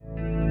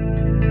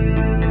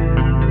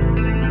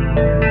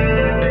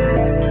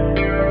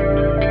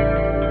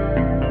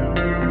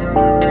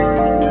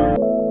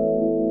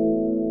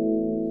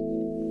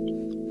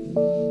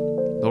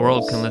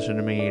still can listen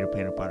to me eat a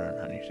peanut butter and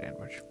honey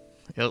sandwich.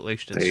 At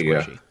least it's There you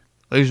squishy. go.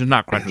 At least it's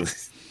not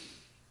crunchy.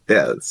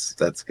 Yeah,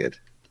 that's good.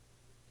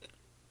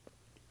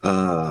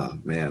 Oh,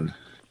 man.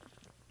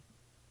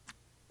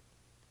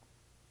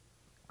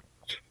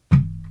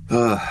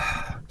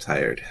 I'm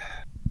tired.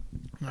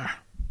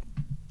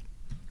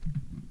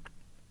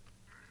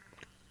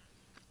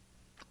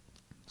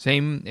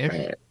 Same-ish. All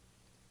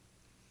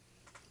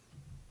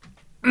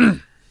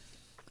right.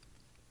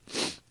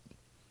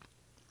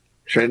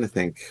 Trying to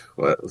think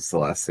what was the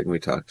last thing we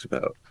talked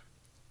about.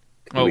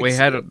 Oh, we Weeks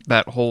had ago.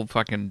 that whole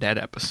fucking dead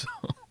episode.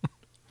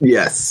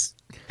 Yes.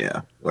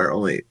 Yeah, where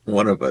only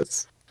one of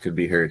us could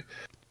be heard.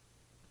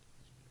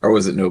 Or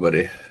was it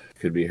nobody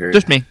could be heard?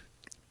 Just me.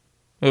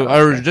 Oh,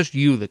 Or it was okay. just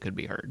you that could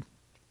be heard.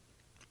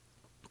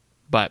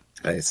 But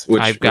Nice.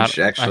 I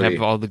Actually,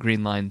 have all the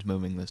green lines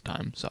moving this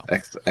time, so.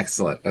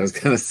 excellent. I was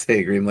going to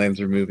say green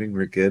lines are moving.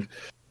 We're good.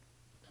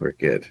 We're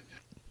good.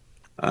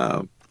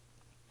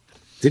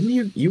 Didn't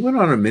you went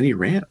on a mini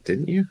rant,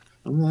 didn't you,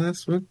 on the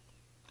last one?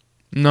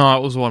 No,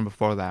 it was the one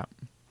before that.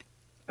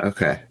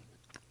 Okay.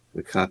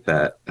 We caught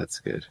that. That's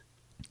good.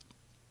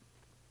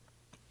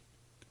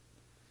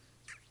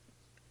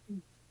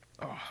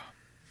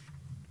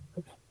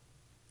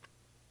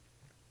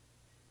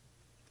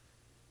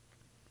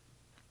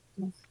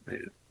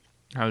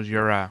 How's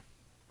your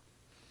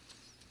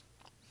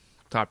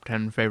top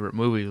 10 favorite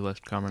movies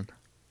list coming?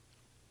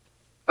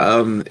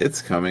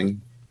 It's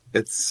coming. I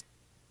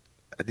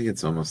think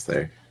it's almost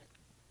there.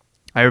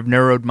 I have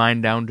narrowed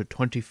mine down to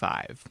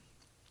 25,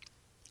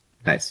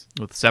 Nice.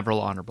 with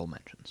several honorable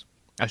mentions.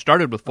 I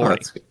started with Oh, 40.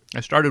 that's good. I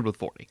started with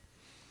 40.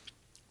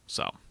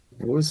 So,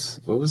 What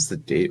was the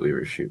date we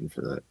were shooting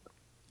for that?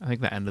 I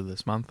think the end of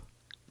this month.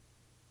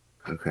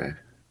 Okay.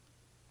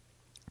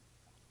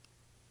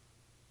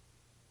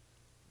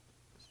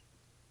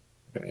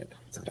 All right.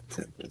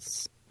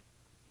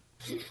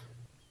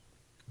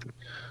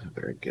 I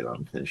better get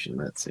on finishing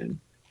that soon.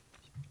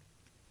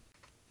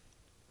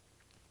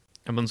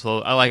 I've been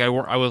slow. I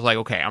was like,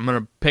 okay, I'm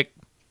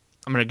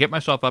gonna get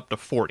myself up to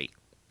 40,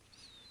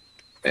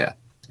 Yeah,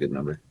 it's a good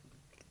number.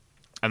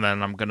 and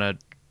then I'm gonna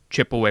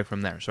chip away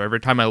from there. So every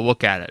time I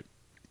look at it,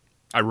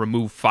 I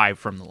remove 5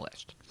 from the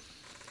list,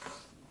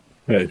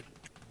 Hey.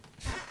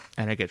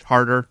 and it gets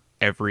harder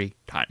every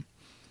time.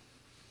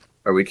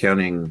 Are we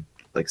counting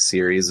like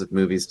series of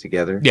movies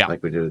together? Yeah.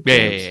 Like we did with Yeah,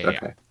 James? yeah.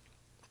 Okay.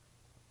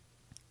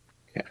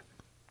 Okay.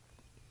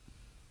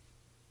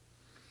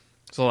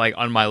 So like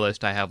on my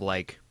list, I have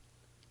like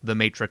the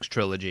Matrix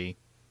trilogy,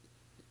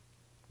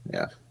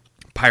 Yeah.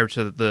 Pirates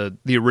of the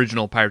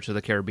original Pirates of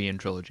the Caribbean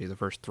trilogy, the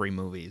first 3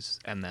 movies,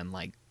 and then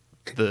like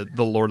the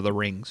Lord of the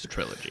Rings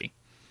trilogy.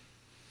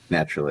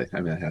 Naturally. I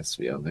mean, it has to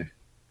be on there.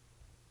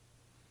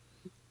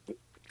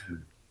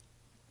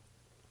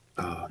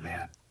 Oh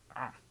man.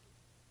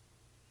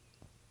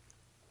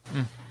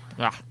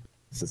 Ah.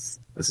 This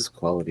is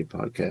quality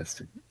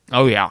podcasting.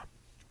 Oh yeah.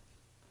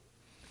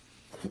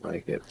 I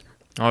like it.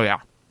 Oh yeah.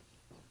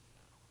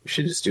 We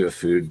should just do a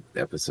food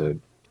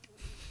episode.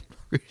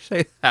 We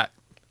say that.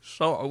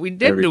 So we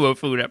did do a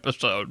food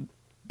episode,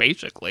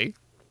 basically.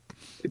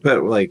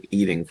 But like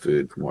eating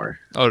food more.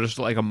 Oh, just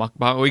like a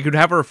mukbang. We could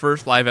have our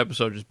first live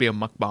episode just be a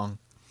mukbang.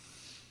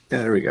 Yeah,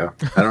 there we go.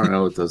 I don't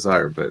know what those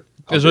are, but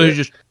So you're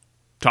just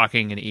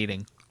talking and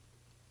eating.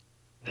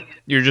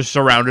 You're just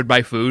surrounded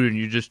by food and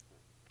you just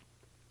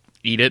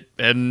eat it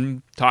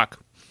and talk.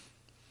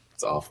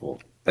 it's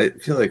awful. I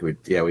feel like we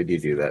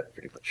do that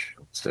pretty much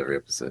almost every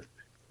episode.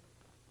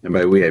 And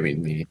by we, I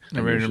mean me.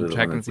 And we're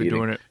technically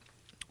doing it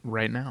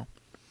right now.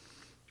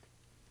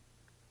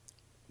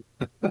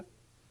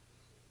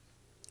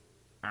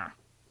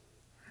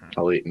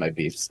 I'll eat my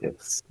beef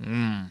sticks.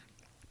 Mmm.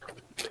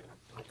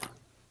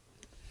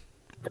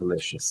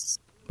 Delicious.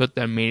 Put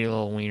them meaty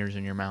little wieners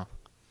in your mouth.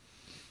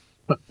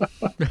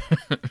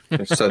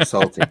 They're so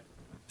salty.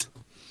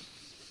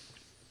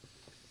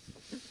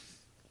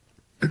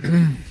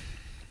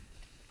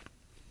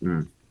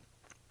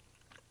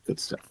 Good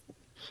stuff.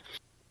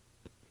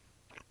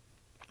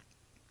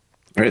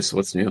 All right, so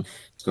what's new?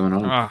 What's going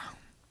on?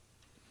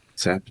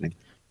 What's happening?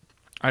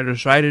 I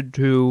decided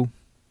to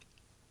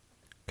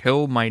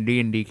kill my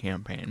D&D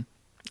campaign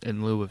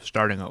in lieu of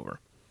starting over.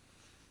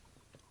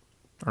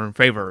 Or in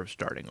favor of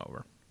starting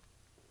over.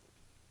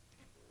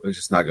 It was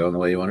just not going the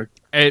way you wanted?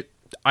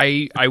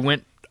 I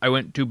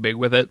went too big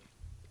with it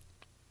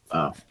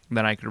Oh.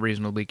 than I could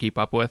reasonably keep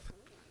up with.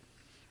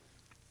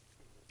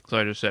 So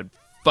I just said,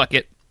 fuck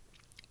it.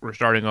 We're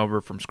starting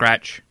over from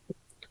scratch.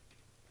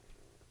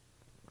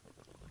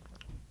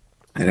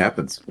 It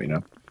happens, you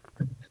know.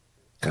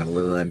 Got a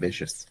little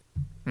ambitious.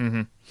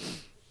 Mm-hmm.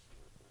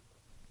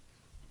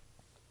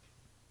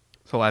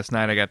 So last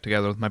night I got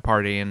together with my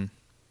party and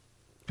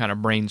kind of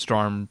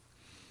brainstormed,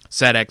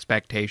 set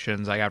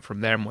expectations. I got from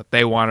them what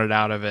they wanted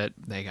out of it.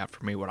 They got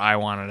from me what I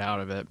wanted out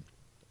of it.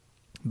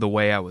 The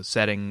way I was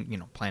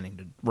setting, planning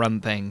to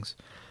run things.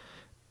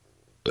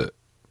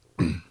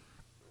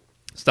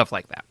 Stuff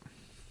like that.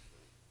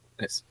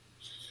 Nice.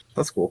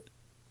 That's cool.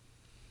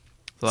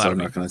 So So I'm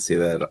not going to see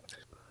that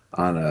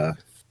on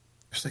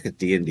There's like a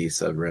D&D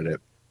subreddit.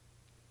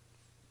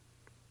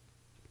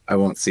 I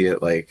won't see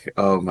it like,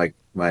 oh my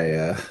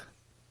DM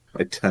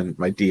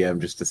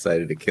just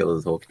decided to kill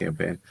his whole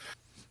campaign.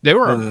 They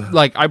were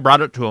like, I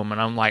brought it to him, and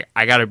I'm like,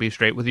 I gotta be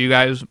straight with you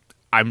guys.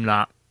 I'm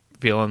not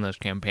feeling this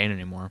campaign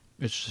anymore.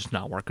 It's just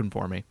not working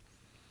for me.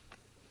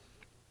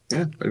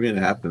 Yeah, I mean,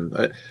 it happens.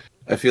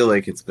 I feel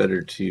like it's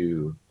better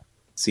to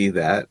see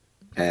that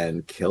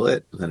and kill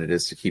it than it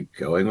is to keep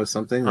going with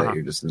something that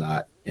you're just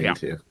not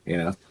into, you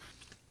know?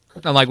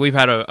 And like, we've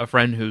had a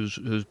friend who's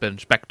been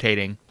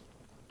spectating,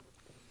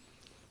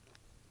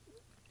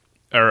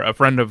 or a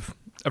friend of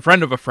a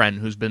friend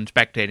who's been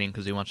spectating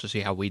because he wants to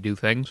see how we do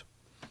things.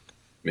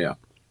 Yeah.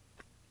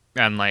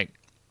 And like,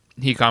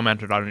 he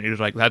commented on it. He was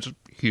like, "That's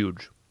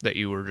huge that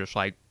you were just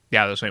like,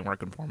 yeah, this ain't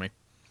working for me."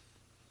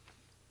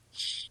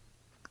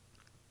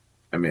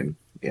 I mean,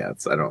 yeah,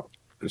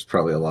 there's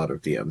probably a lot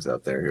of DMs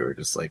out there who are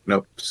just like,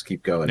 nope, just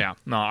keep going. Yeah,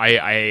 no,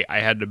 I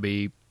had to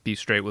be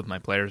straight with my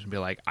players and be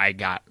like, I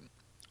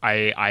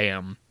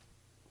am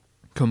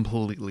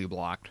completely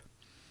blocked.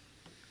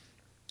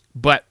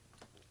 But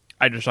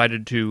I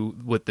decided to,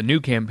 with the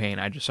new campaign,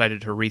 I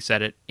decided to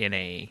reset it in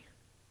a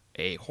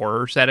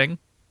horror setting.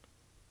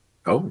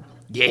 Oh.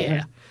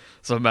 Yeah.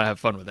 So I'm going to have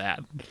fun with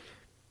that.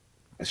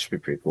 That should be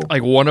pretty cool.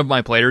 Like, one of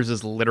my players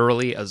is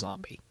literally a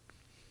zombie.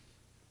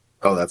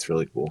 Oh, that's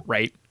really cool.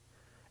 Right?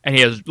 And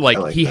he has,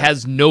 like he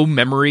has no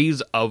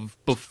memories of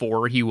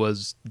before he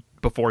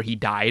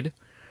died.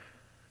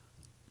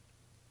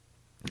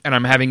 And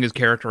I'm having his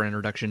character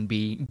introduction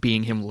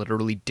being him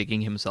literally digging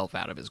himself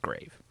out of his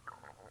grave.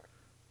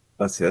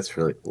 That's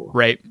really cool.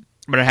 Right?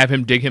 I'm going to have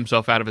him dig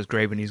himself out of his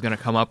grave, and he's going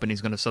to come up and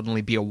he's going to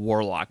suddenly be a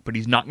warlock, but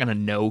he's not going to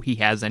know he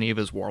has any of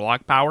his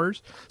warlock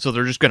powers, so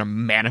they're just going to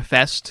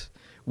manifest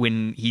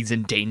when he's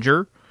in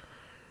danger.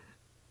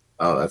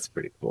 Oh, that's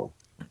pretty cool.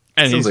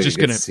 And he's just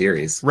going to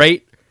series.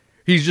 Right?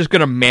 He's just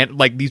going to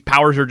like, these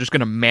powers are just going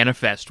to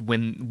manifest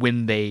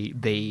when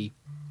they're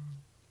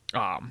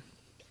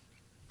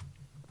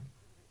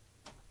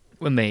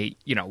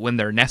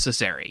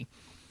necessary.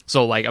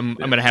 So, like, I'm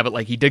going to have it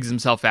like he digs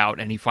himself out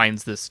and he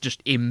finds this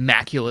just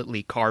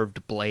immaculately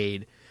carved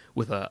blade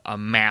with a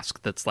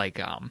mask that's like,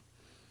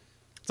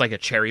 it's like a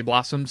cherry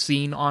blossom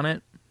scene on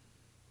it,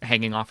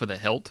 hanging off of the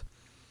hilt.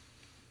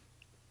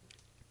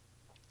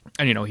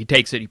 And, he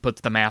takes it, he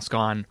puts the mask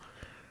on,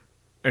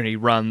 and he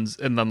runs,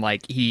 and then,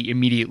 like, he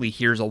immediately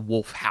hears a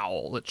wolf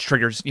howl. It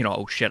triggers,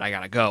 oh shit, I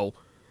gotta go.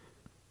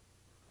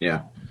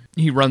 Yeah.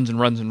 He runs and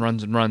runs and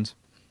runs and runs.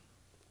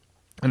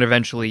 And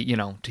eventually,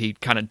 he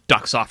kind of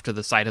ducks off to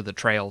the side of the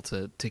trail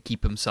to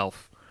keep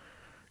himself,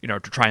 to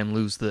try and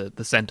lose the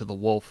scent of the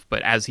wolf.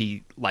 But as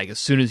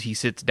soon as he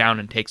sits down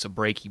and takes a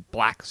break, he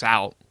blacks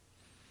out.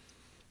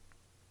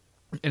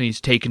 And he's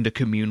taken to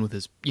commune with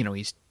his,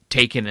 he's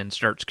taken and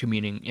starts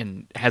communing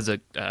and has a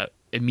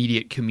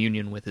immediate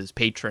communion with his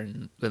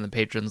patron. And the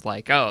patron's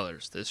like, oh,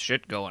 there's this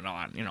shit going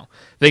on.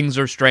 Things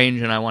are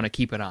strange and I want to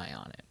keep an eye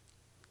on it.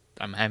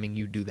 I'm having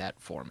you do that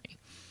for me.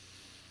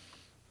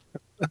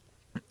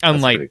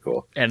 That's pretty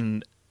cool.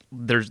 And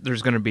there's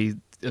going to be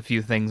a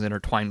few things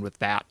intertwined with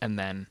that, and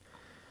then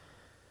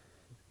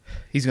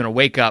he's going to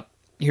wake up,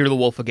 hear the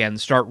wolf again,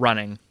 start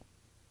running,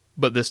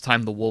 but this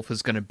time the wolf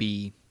is going to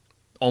be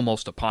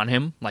almost upon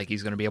him, like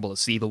he's going to be able to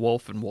see the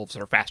wolf, and wolves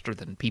are faster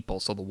than people,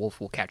 so the wolf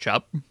will catch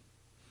up.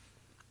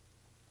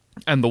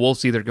 And the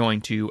wolf's either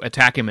going to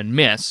attack him and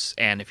miss,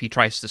 and if he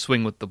tries to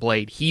swing with the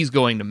blade, he's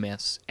going to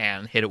miss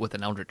and hit it with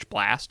an Eldritch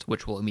Blast,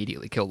 which will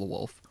immediately kill the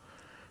wolf.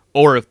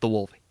 Or if the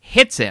wolf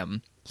hits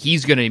him,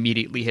 he's going to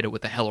immediately hit it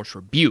with a Hellish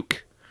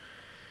Rebuke.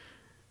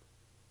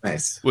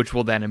 Nice. Which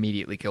will then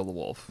immediately kill the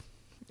wolf.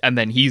 And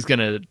then he's going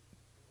to...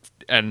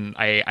 And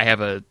I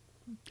have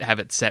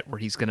it set where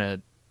he's going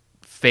to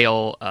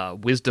fail a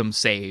wisdom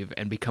save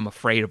and become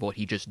afraid of what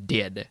he just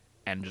did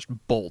and just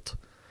bolt.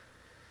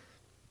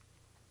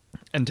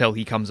 Until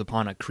he comes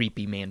upon a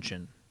creepy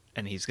mansion.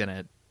 And he's going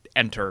to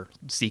enter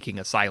seeking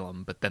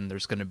asylum. But then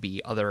there's going to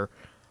be other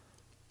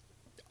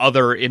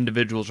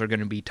individuals are going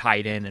to be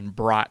tied in and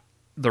brought...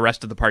 The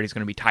rest of the party is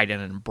going to be tied in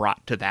and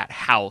brought to that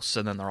house,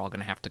 and then they're all going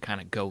to have to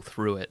kind of go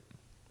through it.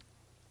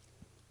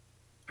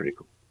 Pretty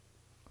cool.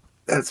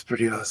 That's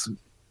pretty awesome.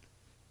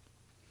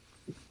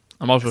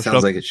 I'm also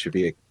sounds like it should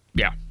be.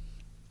 Yeah,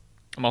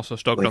 I'm also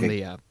stoked on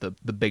the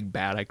big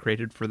bad I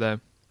created for that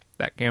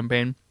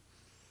campaign.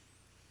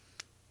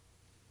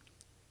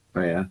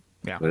 Oh yeah.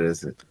 Yeah. What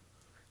is it?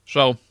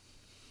 So,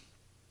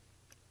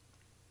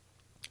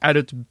 at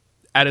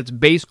its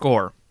base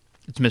core,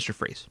 it's Mr.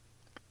 Freeze.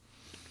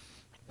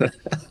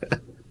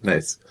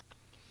 Nice.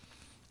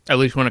 At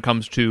least when it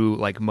comes to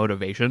like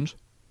motivations.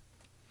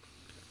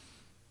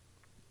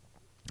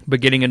 But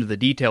getting into the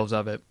details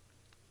of it,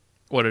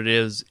 what it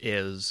is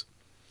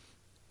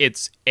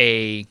it's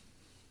a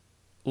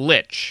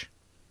lich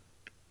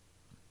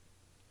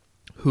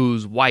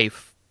whose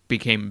wife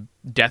became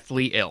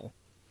deathly ill.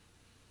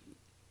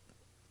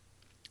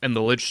 And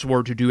the lich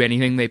swore to do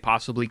anything they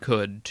possibly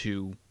could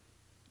to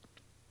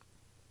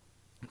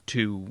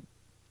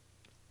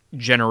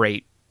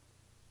generate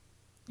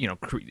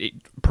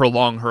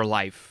prolong her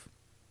life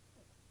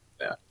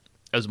Yeah.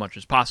 as much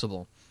as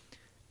possible.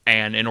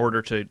 And in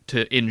order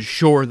to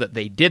ensure that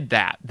they did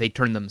that, they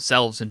turned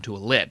themselves into a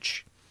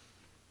lich,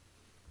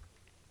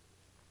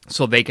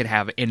 so they could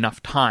have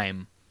enough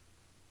time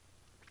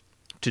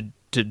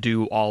to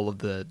do all of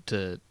the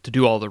to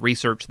do all the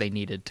research they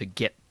needed to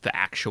get the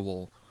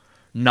actual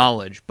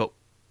knowledge. But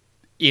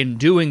in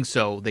doing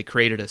so, they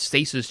created a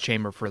stasis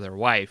chamber for her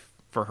wife,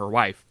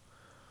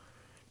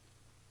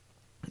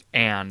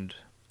 and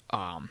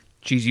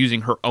she's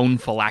using her own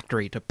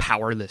phylactery to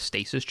power the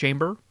stasis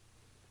chamber.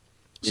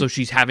 So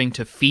she's having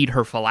to feed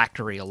her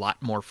phylactery a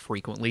lot more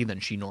frequently than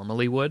she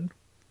normally would,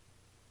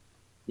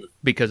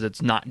 because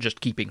it's not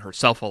just keeping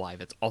herself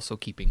alive, it's also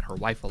keeping her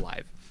wife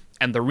alive.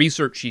 And the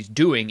research she's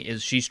doing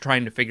is she's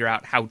trying to figure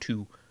out how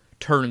to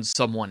turn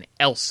someone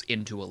else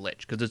into a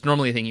lich, because it's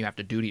normally a thing you have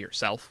to do to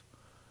yourself.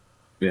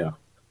 Yeah.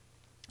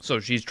 So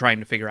she's trying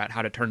to figure out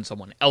how to turn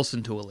someone else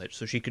into a lich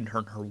so she can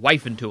turn her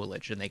wife into a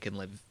lich and they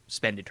can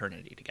spend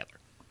eternity together.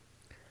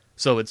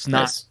 So it's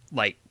not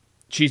like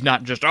she's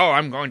not just, oh,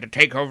 I'm going to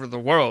take over the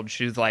world.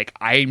 She's like,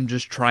 I'm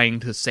just trying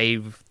to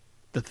save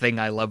the thing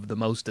I love the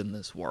most in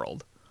this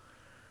world.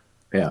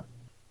 Yeah.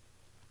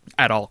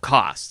 At all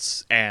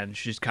costs. And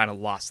she's kind of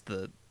lost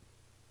her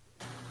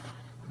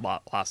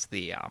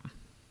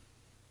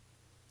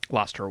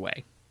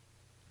way.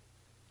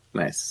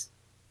 Nice.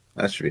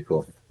 That should be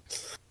cool.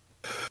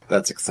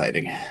 That's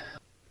exciting.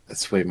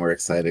 That's way more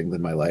exciting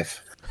than my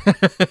life.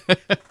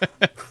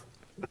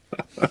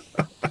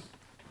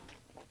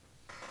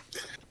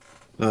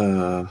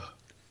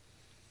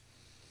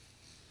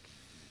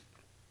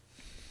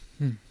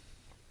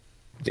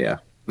 Yeah,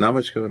 not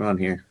much going on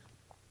here.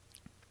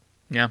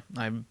 Yeah,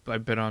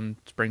 I've been on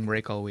spring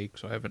break all week,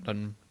 so I haven't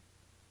done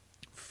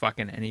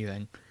fucking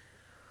anything.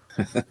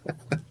 That's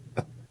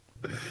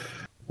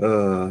Clean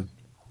the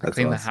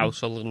awesome.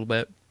 house a little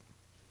bit.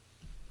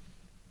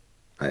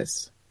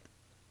 Nice.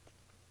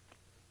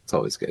 It's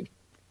always good.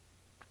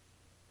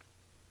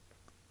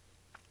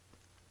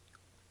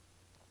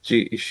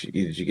 Did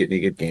you get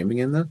any good gaming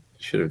in, though? You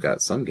should have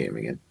got some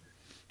gaming in.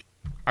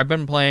 I've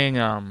been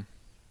playing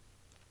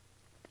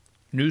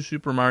New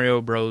Super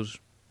Mario Bros.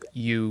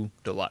 U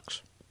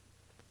Deluxe.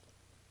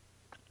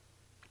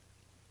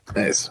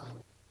 Nice.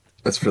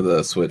 That's for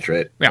the Switch,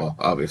 right? Yeah. Well,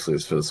 obviously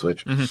it's for the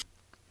Switch. Mm-hmm.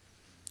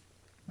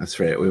 That's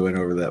right. We went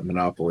over that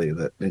monopoly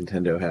that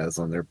Nintendo has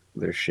on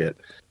their shit.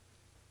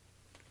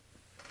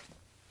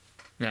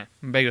 Yeah,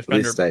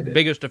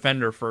 biggest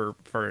offender for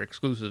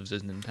exclusives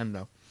is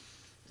Nintendo.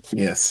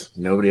 Yes,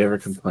 nobody ever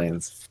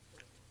complains.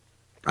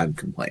 I'm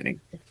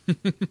complaining.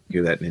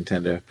 Hear that,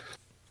 Nintendo?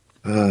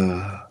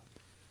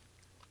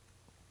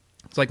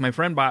 It's like my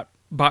friend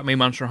bought me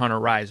Monster Hunter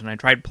Rise, and I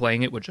tried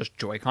playing it with just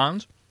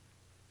Joy-Cons.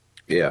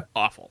 Yeah.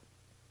 Awful.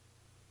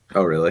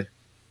 Oh, really?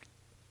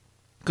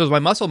 Because my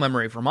muscle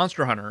memory for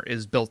Monster Hunter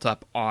is built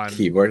up on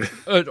keyboard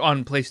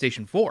on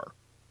PlayStation 4.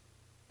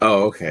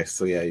 Oh, okay.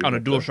 So yeah, on a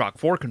DualShock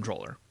 4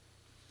 controller.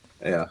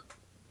 Yeah.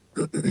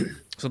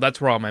 So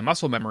that's where all my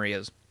muscle memory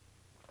is.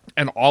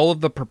 And all of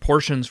the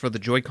proportions for the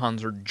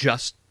Joy-Cons are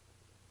just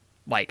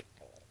like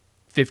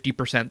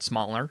 50%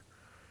 smaller.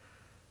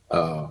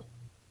 Oh.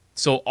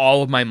 So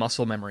all of my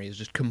muscle memory is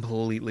just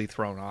completely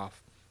thrown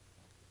off.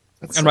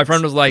 And my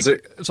friend was like,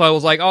 so I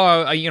was like,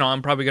 oh,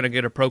 I'm probably going to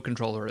get a Pro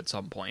Controller at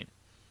some point.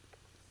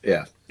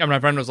 Yeah. And my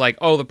friend was like,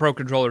 oh, the Pro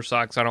Controller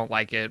sucks. I don't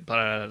like it.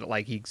 But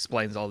like he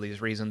explains all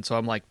these reasons. So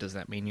I'm like, does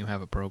that mean you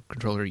have a Pro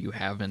Controller you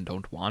have and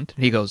don't want?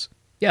 And he goes,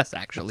 yes,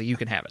 actually, you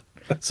can have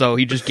it. So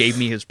he just gave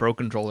me his Pro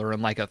Controller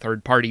and like a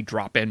third-party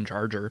drop-in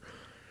charger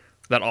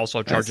that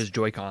also charges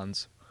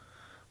Joy-Cons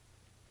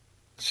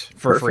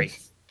for free.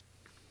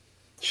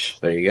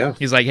 There you go.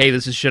 He's like, hey,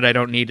 this is shit I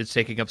don't need. It's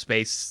taking up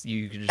space.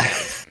 You can just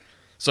have it.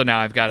 So now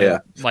I've got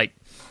it. Like,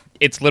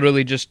 it's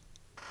literally just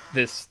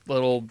this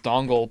little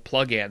dongle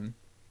plug-in.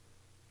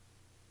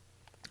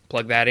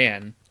 Plug that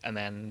in, and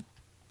then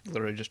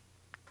literally just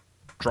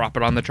drop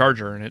it on the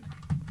charger, and it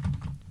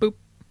boop.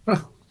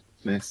 Oh,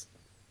 nice.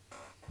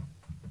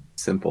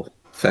 Simple.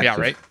 Effective.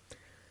 Yeah, right?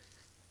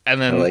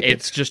 And then like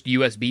it's just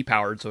USB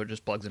powered, so it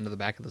just plugs into the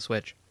back of the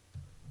Switch.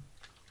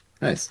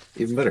 Nice.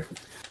 Even better.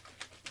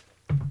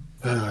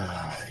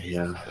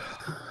 Yeah.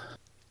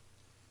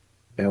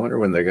 I wonder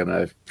when they're going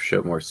to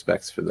show more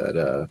specs for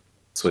that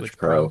Switch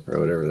Pro or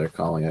whatever they're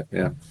calling it.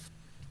 Yeah.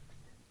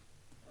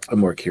 I'm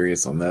more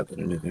curious on that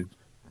than anything.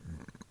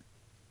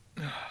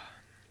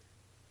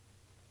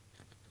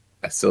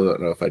 I still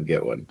don't know if I'd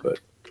get one, but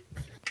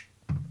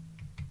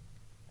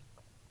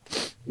I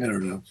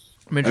don't know.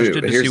 I'm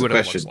interested to see what it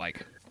looks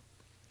like.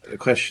 The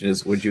question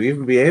is, would you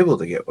even be able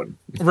to get one?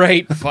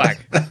 Right? Fuck.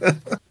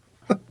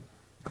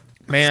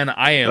 Man,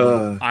 I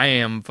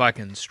am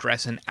fucking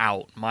stressing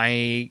out.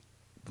 My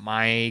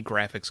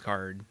graphics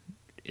card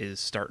is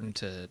starting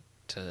to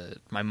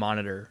my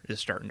monitor is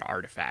starting to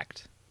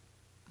artifact.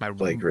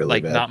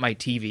 Really bad. Not my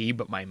TV,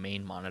 but my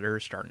main monitor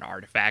is starting to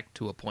artifact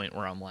to a point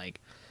where I'm like,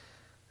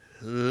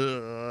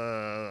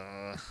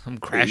 I'm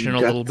crashing a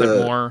little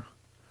bit more.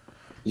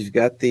 You've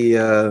got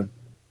the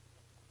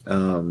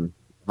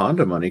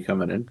Honda money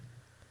coming in.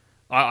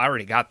 I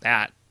already got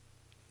that.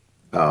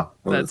 Oh,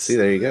 well, let's see.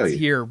 There you go. That's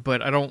here,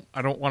 but I don't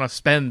want to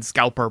spend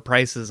scalper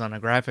prices on a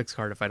graphics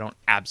card if I don't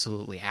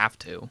absolutely have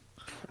to.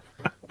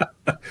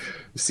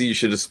 See, you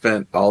should have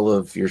spent all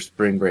of your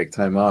spring break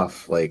time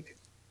off, like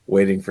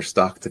waiting for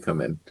stock to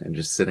come in and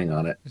just sitting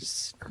on it.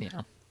 Just, you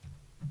know.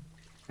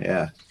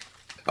 Yeah.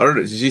 I don't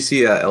know. Did you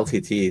see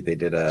LTT? They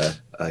did a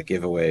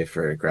giveaway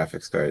for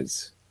graphics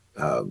cards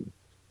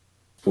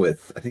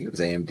with, I think it was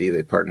AMD.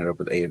 They partnered up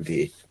with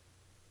AMD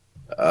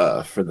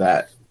for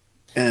that.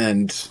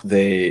 And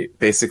they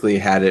basically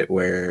had it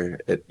where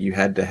you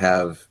had to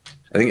have,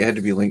 I think it had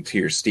to be linked to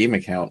your Steam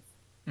account.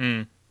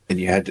 Mm. And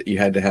you had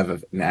to have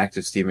an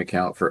active Steam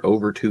account for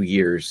over 2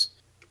 years.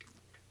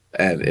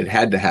 And it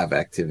had to have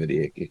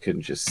activity. It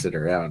couldn't just sit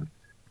around.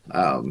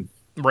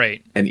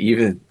 Right. And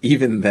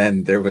even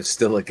then, there was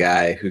still a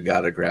guy who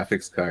got a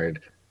graphics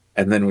card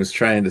and then was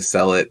trying to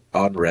sell it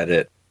on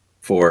Reddit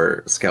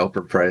for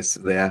scalper price.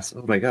 They asked,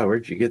 "Oh my god,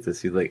 where'd you get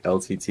this?" He's like,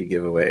 "LTT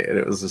giveaway," and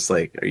it was just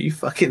like, "Are you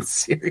fucking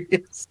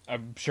serious?"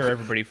 I'm sure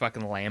everybody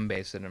fucking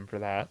lambasted him for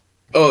that.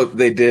 Oh,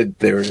 they did.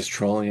 They were just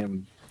trolling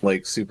him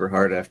like super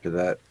hard after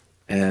that,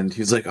 and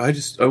he's like, I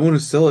want to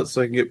sell it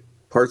so I can get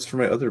parts for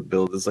my other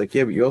build." It's like,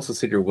 yeah, but you also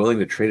said you're willing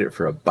to trade it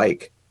for a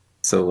bike.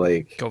 So,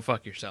 like... Go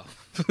fuck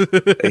yourself.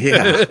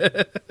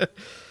 Yeah.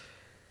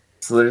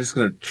 So they're just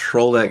going to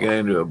troll that guy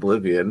into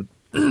oblivion.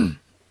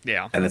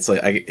 Yeah. And it's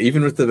like,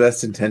 even with the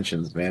best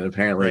intentions, man,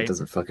 apparently Right. It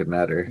doesn't fucking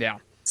matter. Yeah.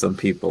 Some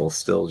people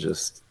still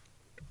just...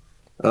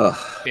 Ugh.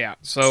 Yeah,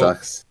 so...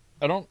 Sucks.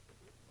 I don't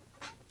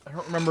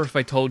remember if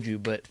I told you,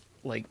 but,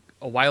 like,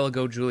 a while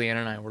ago, Julianne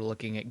and I were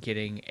looking at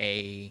getting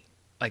a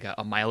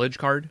mileage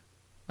card.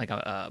 Like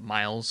a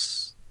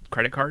miles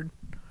credit card.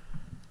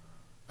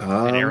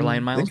 An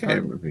airline miles card? I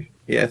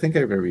think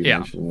I remember you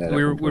mentioning that.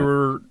 We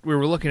were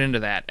looking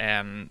into that,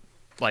 and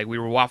like we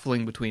were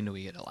waffling between, do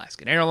we get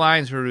Alaskan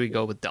Airlines or do we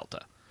go with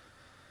Delta?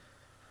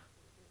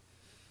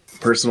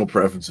 Personal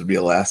preference would be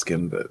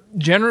Alaskan, but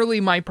generally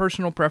my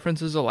personal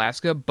preference is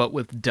Alaska, but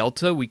with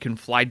Delta we can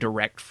fly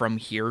direct from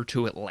here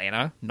to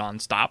Atlanta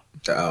nonstop.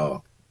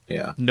 Oh,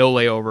 yeah. No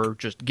layover,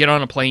 just get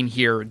on a plane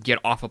here, get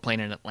off a plane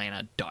in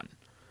Atlanta, done.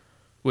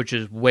 Which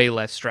is way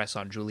less stress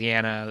on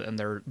Juliana, and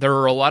there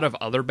are a lot of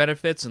other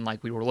benefits, and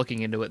like we were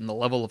looking into it, and the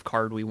level of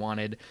card we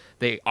wanted,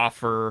 they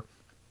offer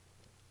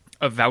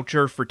a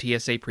voucher for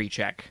TSA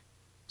PreCheck,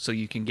 so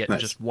you can get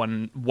just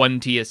one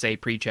TSA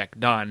PreCheck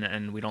done,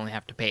 and we'd only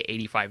have to pay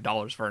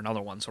 $85 for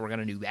another one, so we're going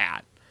to do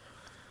that.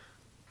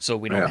 So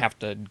we don't have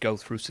to go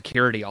through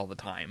security all the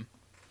time.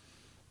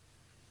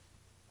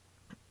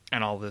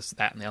 And all this,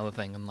 that, and the other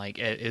thing, and like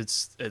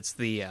it's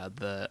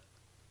the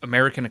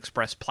American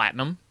Express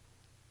Platinum.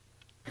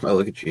 Oh,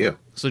 look at you.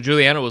 So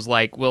Juliana was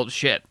like, well,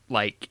 shit,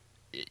 like,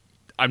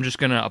 I'm just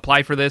going to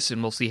apply for this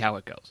and we'll see how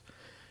it goes.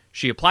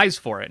 She applies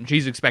for it, and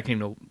she's expecting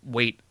to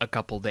wait a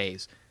couple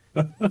days.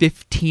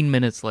 15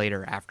 minutes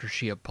later, after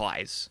she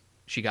applies,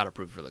 she got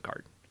approved for the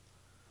card.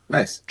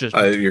 Nice. Just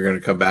you're going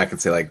to come back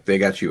and say, like, they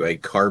got you a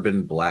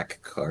carbon black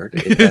card.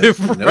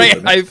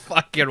 Right, I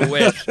fucking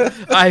wish.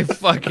 I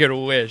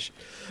fucking wish.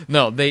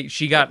 No,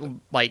 she got,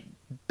 like,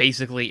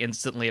 basically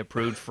instantly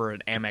approved for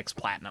an Amex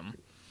Platinum.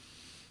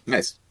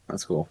 Nice.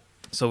 That's cool.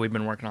 So we've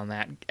been working on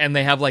that. And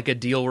they have like a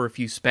deal where if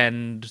you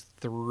spend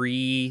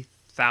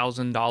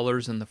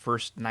 $3,000 in the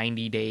first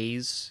 90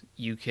 days,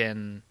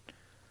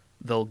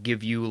 they'll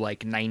give you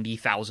like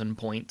 90,000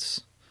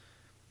 points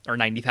or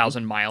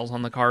 90,000 miles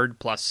on the card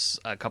plus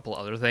a couple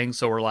other things.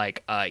 So we're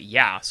like,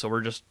 yeah. So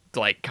we're just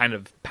like kind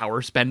of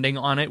power spending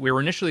on it. We were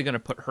initially going to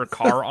put her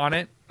car on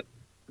it,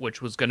 which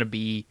was going to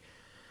be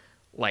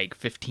like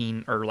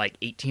 15 or like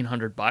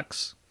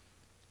 $1,800.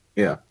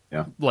 Yeah.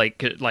 Yeah. Like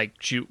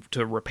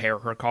to repair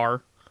her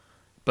car,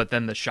 but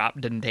then the shop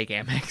didn't take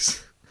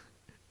Amex.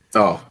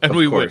 Oh, and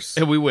of course.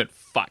 We went,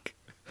 fuck.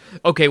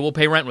 Okay, we'll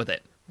pay rent with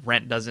it.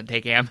 Rent doesn't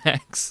take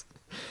Amex.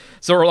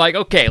 So we're like,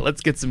 okay,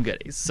 let's get some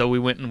goodies. So we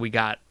went and we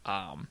got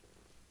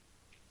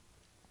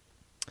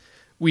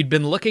we'd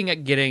been looking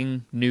at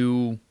getting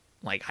new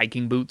like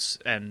hiking boots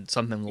and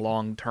something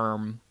long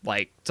term,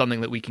 like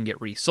something that we can get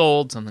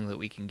resold, something that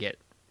we can get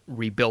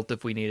rebuilt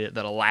if we need it,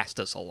 that'll last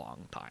us a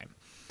long time.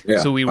 Yeah.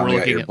 So we were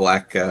looking at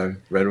black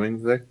Red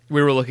Wings there.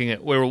 We were looking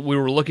at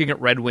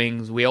Red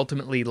Wings. We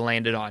ultimately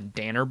landed on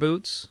Danner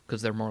boots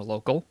because they're more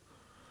local.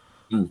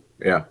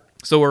 Yeah.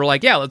 So we're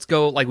like, yeah, let's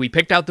go. Like we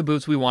picked out the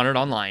boots we wanted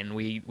online.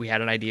 We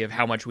had an idea of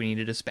how much we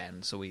needed to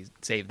spend, so we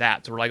saved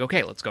that. So we're like,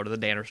 okay, let's go to the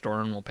Danner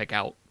store and we'll pick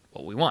out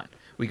what we want.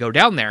 We go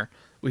down there.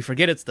 We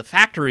forget it's the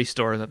factory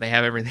store that they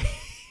have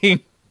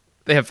everything.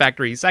 They have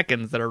factory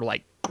seconds that are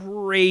like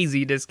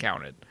crazy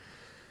discounted.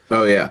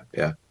 Oh yeah,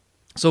 yeah.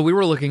 So we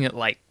were looking at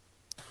like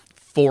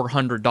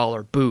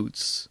 $400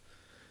 boots,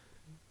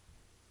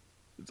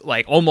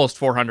 like almost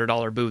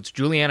 $400 boots.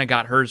 Juliana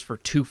got hers for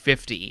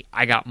 $250.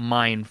 I got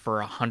mine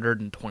for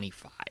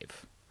 $125.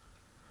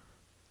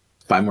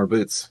 Buy more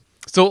boots.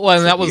 So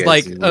and that was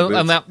like,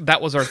 and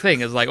that was our thing.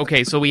 Is like,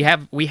 okay, so we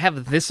have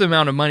this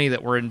amount of money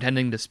that we're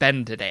intending to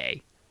spend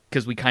today.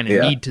 because we kind of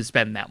Yeah. need to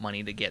spend that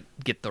money to get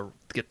the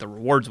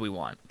rewards we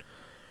want.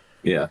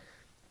 Yeah.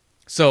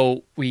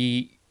 So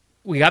we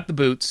got the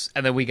boots,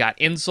 and then we got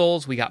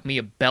insoles, we got me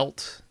a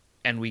belt,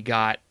 and we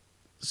got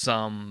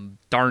some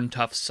darn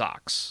tough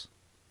socks.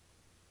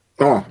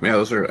 Oh, yeah,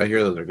 I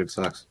hear those are good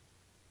socks.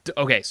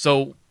 Okay,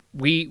 so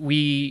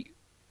we'd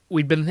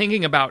been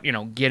thinking about,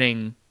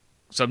 getting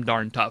some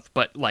darn tough,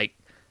 but like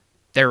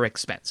they're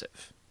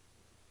expensive.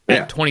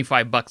 Yeah. At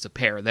 $25 a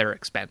pair, they're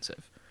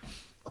expensive.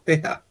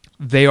 Yeah.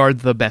 They are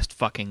the best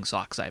fucking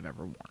socks I've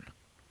ever worn.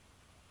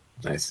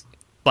 Nice.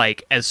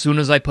 Like, as soon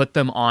as I put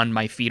them on,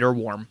 my feet are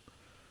warm.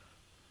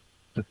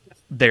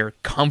 They're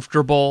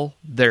comfortable.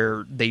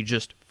 They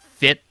just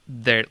fit.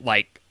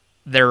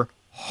 They're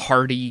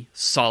hardy,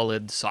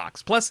 solid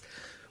socks. Plus,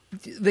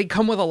 they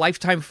come with a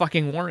lifetime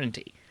fucking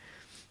warranty.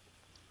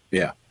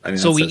 Yeah. I mean,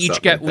 So we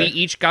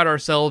each got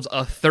ourselves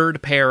a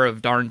third pair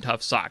of darn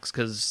tough socks,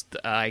 because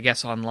I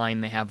guess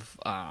online they have,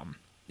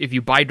 if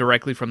you buy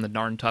directly from the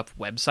Darn Tough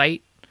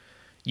website,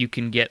 you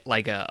can get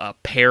like a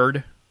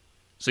paired,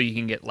 so you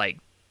can get like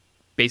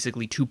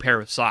basically 2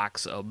 pair of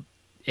socks of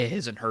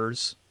his and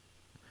hers,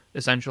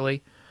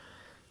 essentially.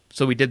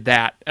 So we did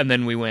that, and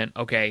then we went,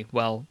 okay,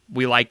 well,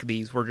 we like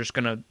these. We're just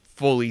gonna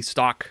fully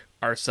stock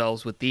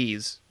ourselves with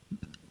these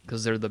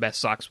because they're the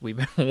best socks we've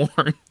ever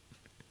worn.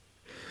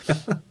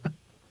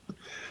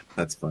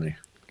 That's funny.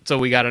 So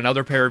we got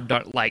another pair of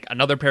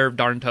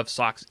Darn Tough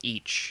socks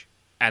each,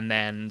 and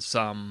then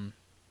some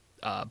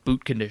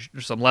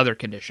some leather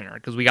conditioner,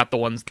 because we got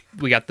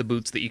the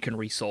boots that you can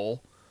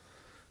resole.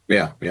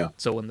 Yeah, yeah.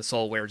 So when the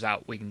sole wears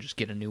out, we can just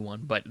get a new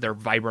one. But they're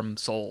Vibram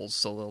soles,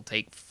 so they'll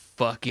take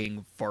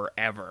fucking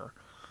forever.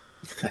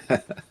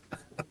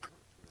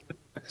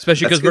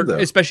 Especially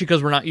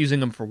because we're not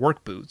using them for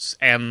work boots,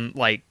 and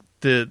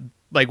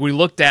we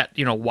looked at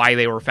why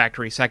they were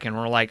factory second.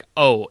 We're like,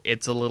 oh,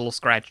 it's a little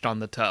scratched on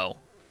the toe.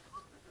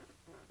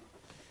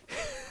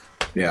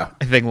 Yeah,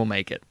 I think we'll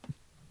make it.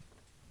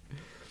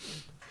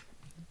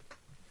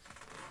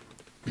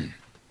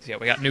 So yeah,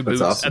 we got new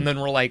boots, awesome. and then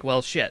we're like,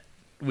 well, shit.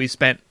 We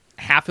spent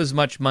half as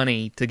much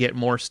money to get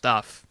more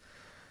stuff.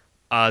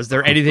 Is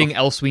there anything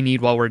else we need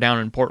while we're down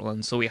in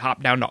Portland? So we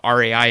hopped down to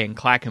RAI in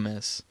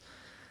Clackamas,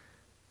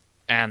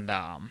 and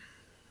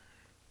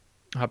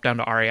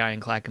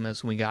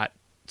we got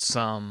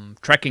some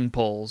trekking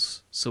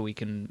poles so we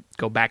can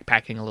go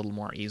backpacking a little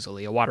more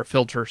easily, a water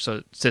filter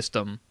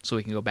system so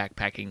we can go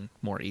backpacking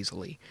more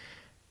easily,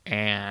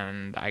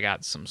 and I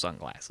got some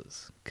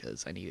sunglasses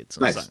because I needed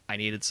some. Nice. I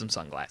needed some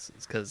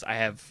sunglasses because I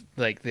have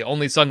the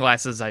only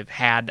sunglasses I've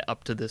had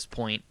up to this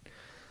point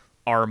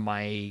are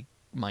my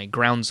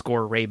ground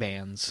score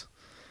Ray-Bans.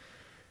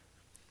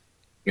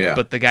 Yeah.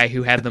 But the guy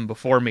who had them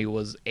before me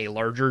was a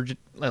larger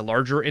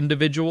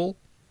individual.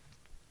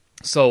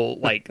 So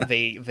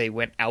they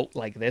went out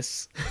like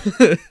this.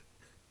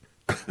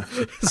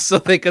 So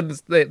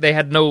they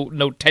had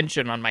no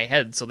tension on my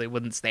head, so they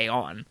wouldn't stay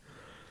on.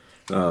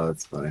 Oh,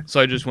 that's funny. So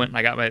I just went and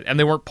I got and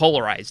they weren't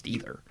polarized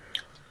either.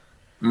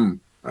 So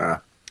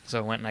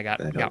I went and I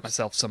got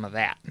myself some of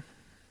that.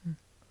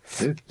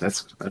 Dude,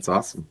 that's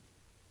awesome.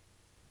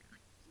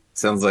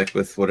 Sounds like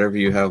with whatever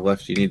you have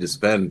left you need to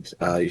spend,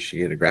 you should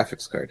get a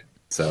graphics card.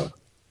 So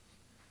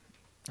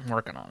I'm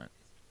working on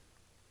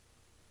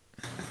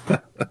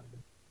it.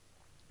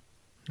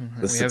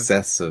 The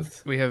success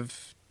of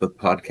the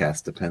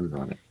podcast depends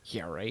on it.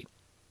 Yeah, right.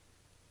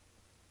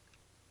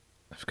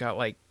 I've got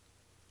like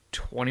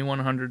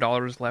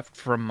 $2,100 left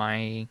from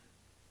my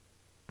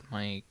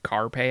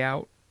car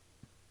payout.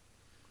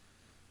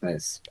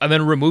 Nice. And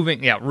then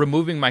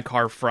removing my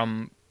car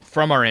from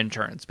our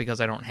insurance because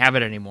I don't have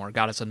it anymore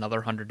got us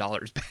another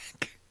 $100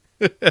 back.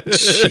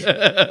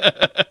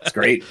 It's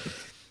great.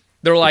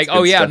 They're like,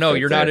 "Oh yeah, no, right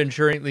you're there. not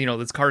insuring.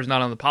 This car's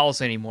not on the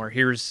policy anymore.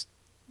 Here's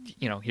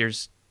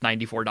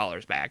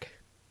 $94 back."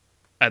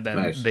 And then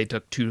Nice. they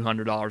took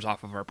 $200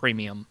 off of our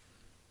premium,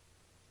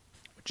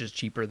 which is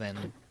cheaper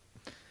than.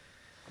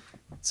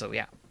 So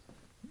yeah,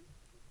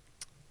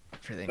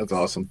 everything. That's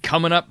awesome.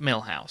 Coming up,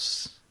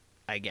 Millhouse,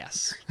 I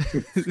guess.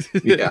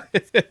 Yeah.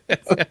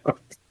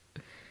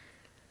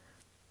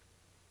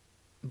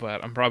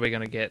 But I'm probably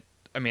gonna get.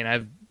 I mean,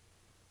 I've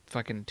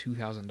fucking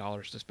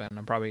 $2,000 to spend.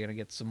 I'm probably gonna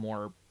get some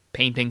more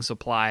painting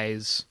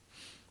supplies.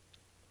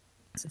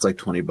 It's like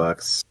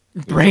 $20.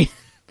 Right.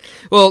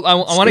 Well, I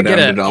want to go get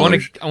down to I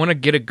dollars. want to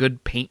get a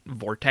good paint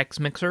vortex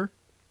mixer.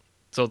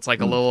 So it's like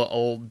a little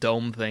old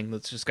dome thing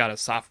that's just got a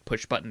soft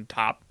push button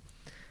top,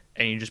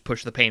 and you just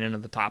push the paint into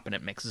the top and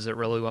it mixes it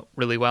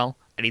really well.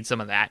 I need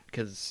some of that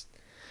because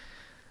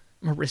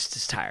my wrist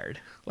is tired.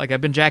 Like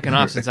I've been jacking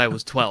off since I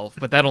was 12,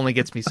 but that only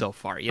gets me so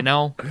far, Yeah.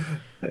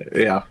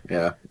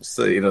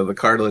 So the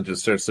cartilage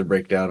just starts to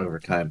break down over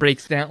time.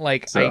 Breaks down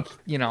like So.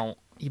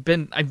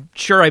 I'm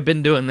sure I've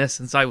been doing this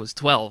since I was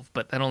 12,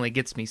 but that only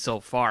gets me so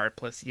far.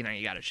 Plus, you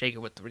got to shake it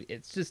with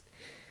it's just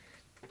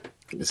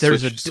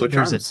there's a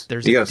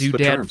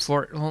doodad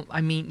for it. Well,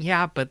 I mean,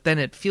 yeah, but then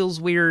it feels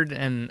weird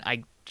and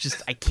I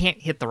can't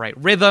hit the right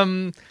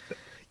rhythm,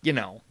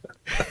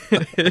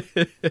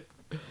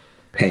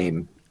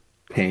 Pain.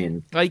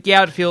 pain. Like,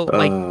 yeah, it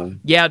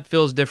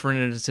feels different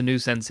and it's a new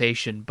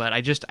sensation, but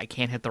I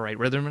can't hit the right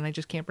rhythm and I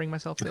just can't bring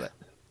myself to it.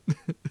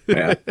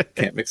 Yeah,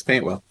 can't mix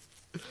paint well.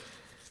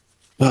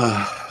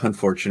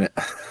 Unfortunate.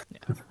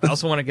 Yeah. I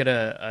also want to get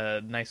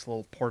a nice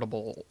little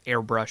portable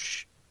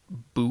airbrush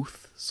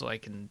booth so I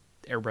can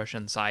airbrush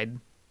inside.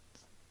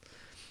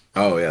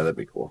 Oh yeah, that'd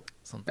be cool.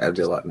 That'd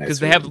be a lot nicer. Because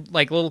they have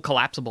like little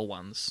collapsible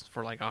ones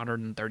for like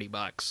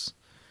 $130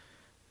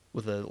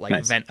 with a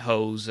nice vent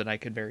hose, and I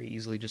could very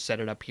easily just set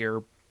it up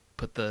here,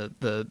 put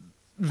the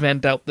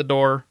vent out the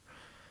door.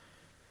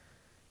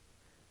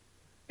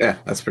 Yeah,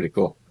 that's pretty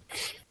cool.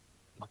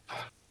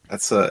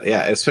 That's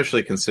yeah,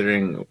 especially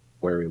considering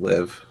where we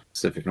live,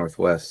 Pacific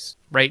Northwest.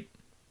 Right.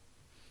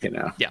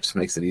 Just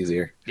makes it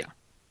easier. Yeah.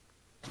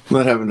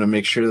 Not having to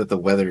make sure that the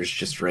weather is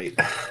just right.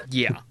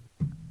 Yeah.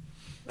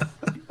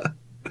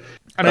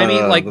 And I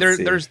mean, like,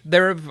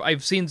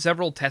 I've seen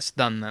several tests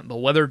done that the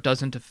weather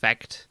doesn't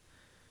affect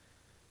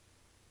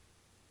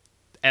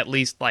at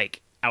least,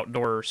 like,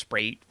 outdoor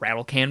spray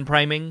rattle can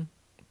priming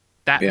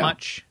that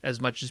much as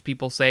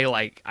people say.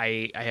 Like,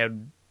 I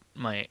had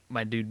my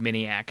dude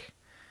Miniac.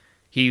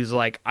 He's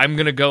like, I'm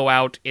going to go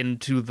out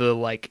into the,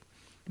 like,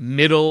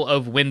 middle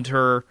of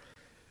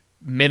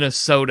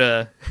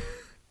Minnesota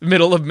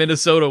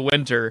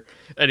winter,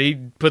 and he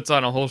puts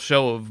on a whole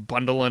show of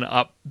bundling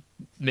up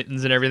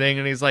mittens and everything,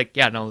 and he's like,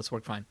 yeah, no, this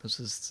worked fine. This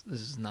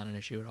is not an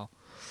issue at all.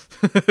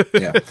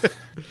 Yeah.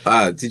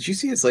 Did you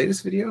see his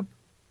latest video?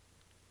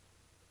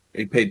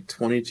 He paid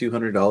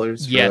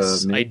 $2,200 for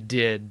Yes, I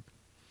did.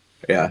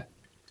 Yeah.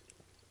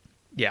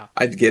 Yeah.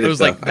 I'd get it. It was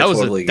like that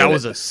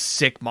was it. A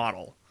sick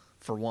model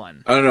for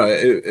one. I don't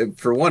know.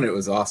 For one, it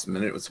was awesome,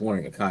 and it was one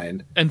of a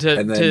kind. And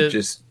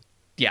just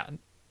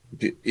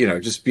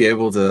be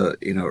able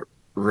to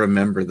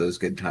remember those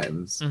good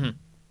times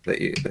that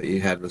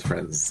you had with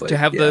friends. Like, to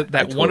have that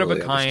totally one of a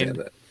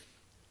kind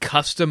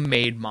custom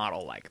made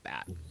model like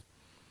that.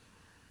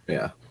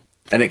 Yeah.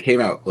 And it came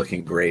out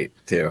looking great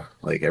too.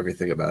 Like,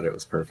 everything about it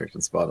was perfect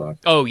and spot on.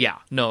 Oh yeah.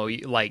 No,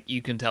 like,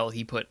 you can tell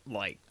he put,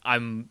 like,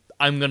 I'm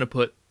going to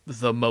put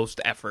the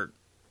most effort.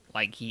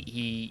 Like,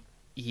 he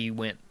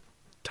went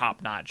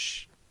top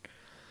notch.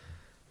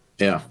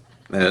 Yeah.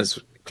 And it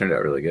turned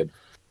out really good.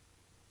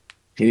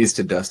 He needs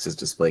to dust his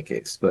display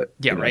case, but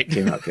yeah, right. It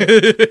came out good.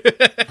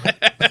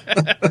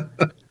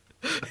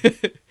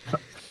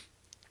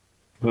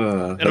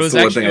 And it was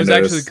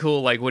actually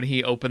cool. Like, when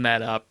he opened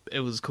that up, it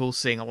was cool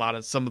seeing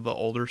some of the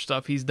older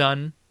stuff he's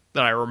done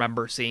that I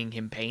remember seeing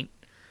him paint.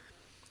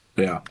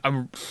 Yeah,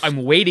 I'm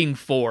waiting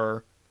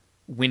for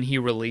when he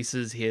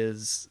releases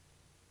his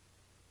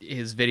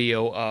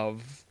video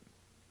of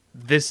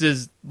this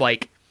is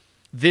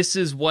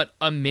what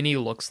a mini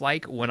looks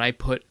like when I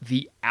put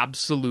the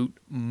absolute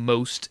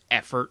most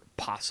effort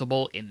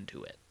possible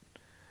into it.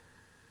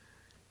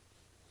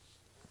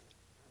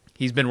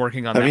 He's been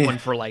working on that one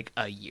for like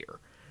a year,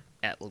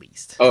 at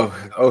least.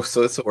 Oh,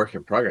 so it's a work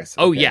in progress.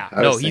 Okay. Oh, yeah.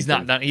 No, he's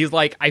not done. He's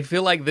like, I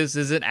feel like this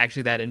isn't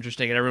actually that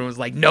interesting. And everyone was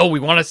like, no,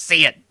 we want to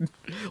see it.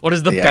 What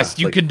is the best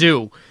you can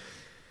do?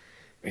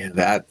 Man,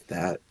 that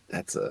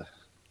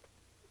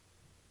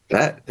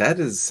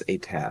is a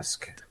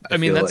task. I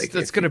mean,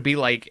 that's going to be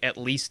like at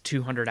least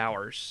 200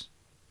 hours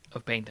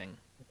of painting.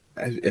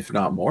 If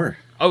not more.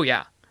 Oh,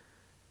 yeah.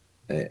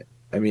 I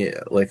mean,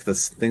 like, the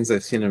things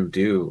I've seen him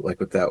do, like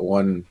with that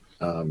one...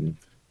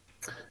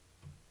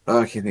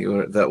 I can't think of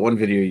it. That one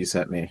video you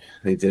sent me.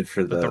 They did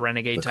for the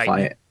Renegade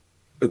Titan.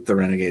 With the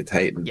Renegade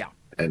Titan. Yeah.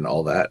 And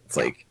all that. It's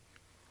like,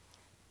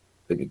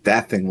 I mean,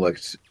 that thing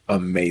looked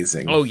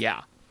amazing. Oh,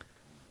 yeah.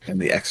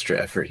 And the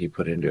extra effort he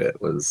put into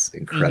it was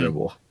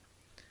incredible.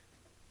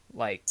 Mm-hmm.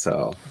 Like,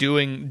 so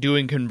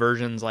doing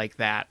conversions like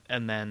that,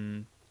 and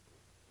then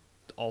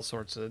all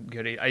sorts of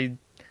goodies. I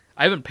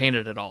haven't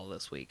painted at all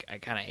this week. I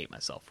kind of hate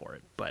myself for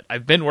it, but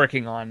I've been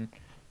working on.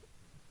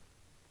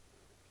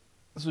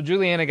 So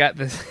Juliana got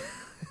this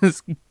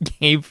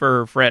game for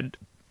her friend.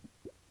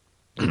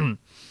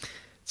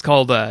 It's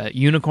called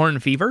Unicorn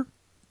Fever.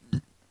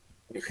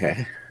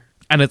 Okay.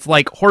 And it's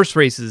like horse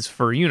races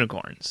for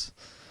unicorns.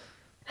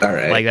 All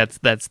right. Like,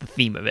 that's the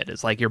theme of it.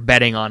 It's like you're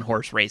betting on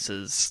horse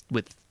races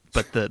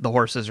but the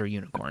horses are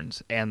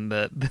unicorns, and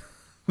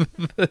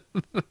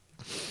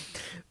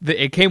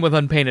it came with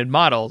unpainted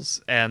models,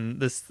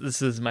 and this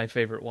is my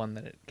favorite one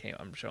that it came.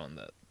 I'm showing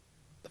the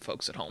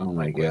folks at home. Oh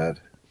my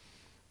god.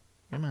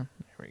 Come on,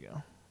 there we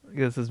go.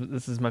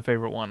 This is my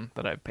favorite one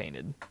that I've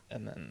painted,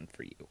 and then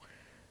for you.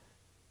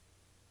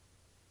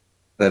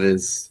 That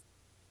is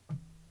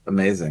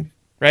amazing,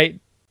 right?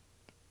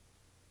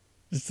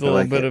 Just a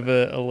little bit of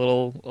a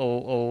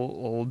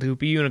little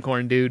doopy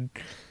unicorn dude.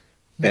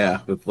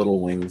 Yeah, with little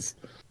wings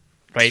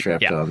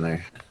strapped on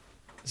there.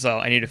 So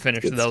I need to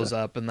finish those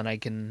up, and then I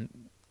can,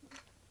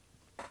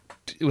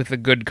 with a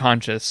good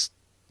conscience,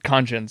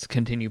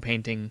 continue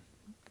painting,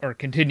 or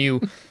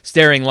continue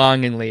staring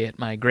longingly at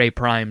my gray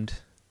primed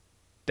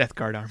Death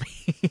Guard army.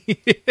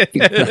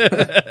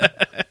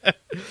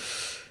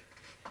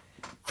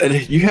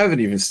 And you haven't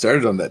even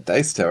started on that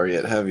dice tower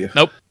yet, have you?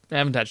 Nope, I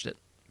haven't touched it.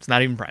 It's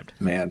not even primed.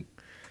 Man,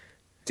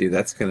 Dude,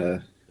 that's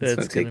gonna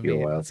take you a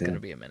while, It's gonna too.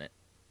 be a minute.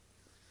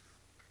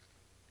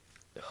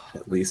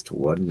 At least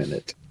 1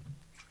 minute.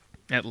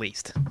 At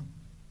least.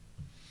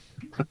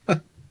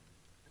 That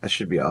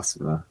should be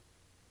awesome, though.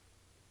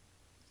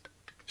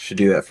 Should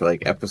do that for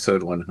like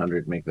episode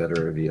 100. Make that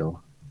a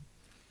reveal.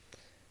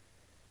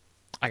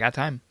 I got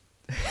time.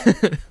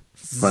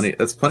 Plenty.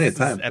 That's plenty of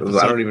time. I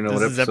don't even know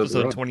what This is episode we're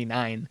episode on.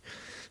 29.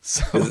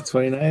 So Is it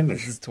 29?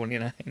 this is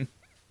 29.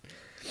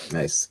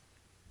 Nice.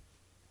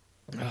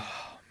 Oh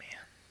man.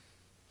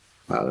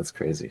 Wow, that's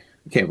crazy.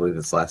 I can't believe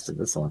it's lasted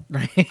this long.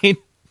 Right?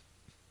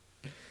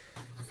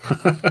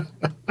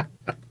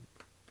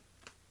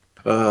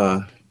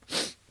 Uh,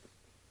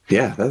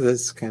 yeah, that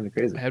is kind of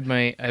crazy. I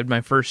had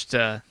my first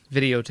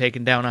video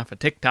taken down off of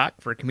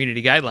TikTok for a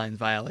community guidelines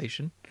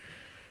violation.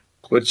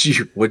 What'd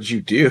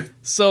you do?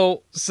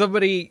 So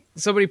somebody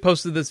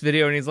posted this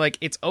video and he's like,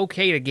 "It's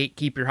okay to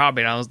gatekeep your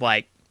hobby," and I was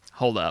like,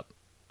 "Hold up."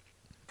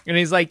 And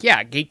he's like,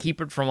 "Yeah,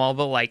 gatekeep it from all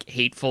the like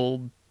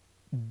hateful,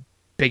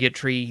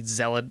 bigotry,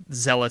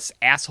 zealous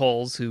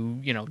assholes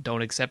who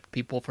don't accept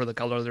people for the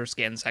color of their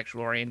skin,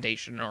 sexual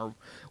orientation, or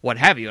what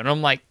have you." And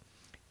I'm like,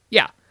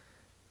 "Yeah."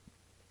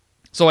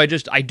 So I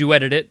do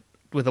edit it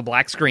with a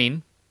black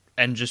screen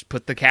and just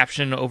put the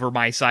caption over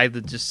my side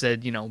that just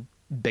said,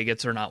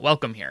 bigots are not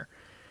welcome here.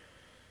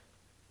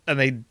 And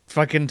they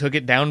fucking took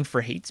it down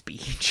for hate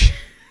speech.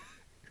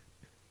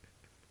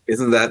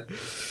 Isn't that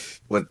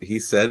what he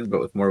said, but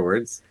with more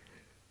words?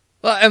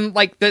 Well, and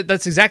like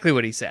that's exactly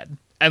what he said.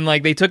 And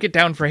like they took it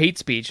down for hate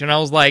speech, and I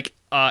was like,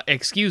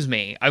 excuse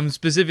me, I'm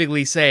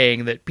specifically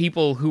saying that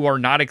people who are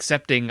not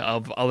accepting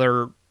of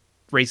other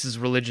races,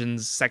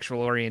 religions, sexual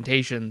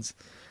orientations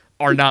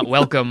are not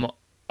welcome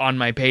on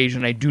my page,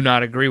 and I do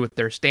not agree with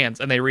their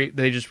stance. And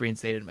they just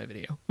reinstated my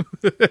video.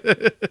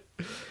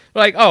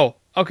 Like, oh,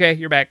 okay,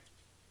 you're back.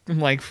 I'm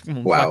like,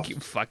 Wow.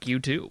 Fuck you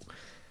too.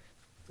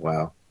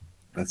 Wow,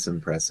 that's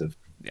impressive.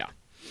 Yeah.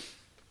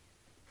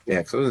 Yeah,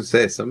 because I was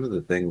gonna say some of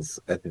the things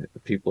I think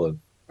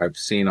I've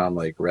seen on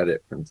like Reddit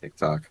from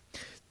TikTok.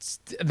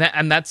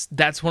 And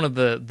that's one of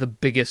the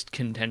biggest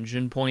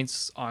contention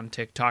points on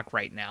TikTok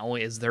right now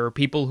is there are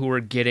people who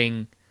are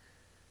getting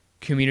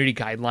community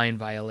guideline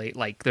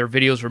like their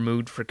videos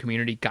removed for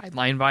community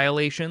guideline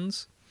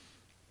violations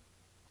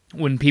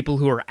when people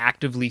who are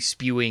actively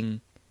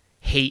spewing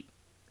hate,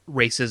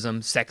 racism,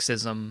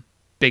 sexism,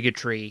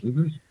 bigotry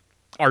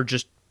are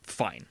just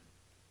fine.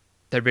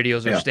 Their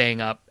videos are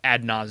staying up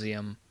ad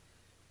nauseum.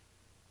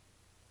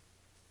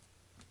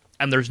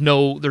 And there's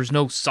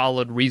no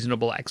solid,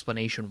 reasonable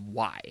explanation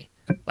why.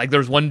 Like,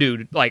 there's one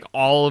dude, like,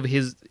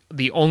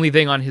 the only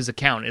thing on his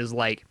account is,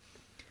 like,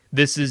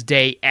 this is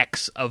day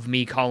X of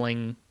me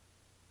calling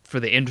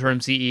for the interim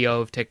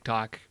CEO of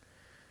TikTok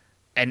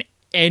and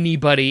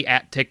anybody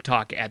at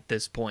TikTok at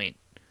this point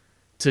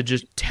to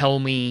just tell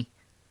me,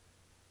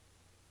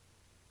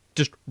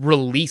 just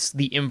release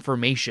the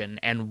information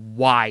and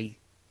why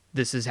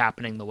this is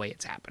happening the way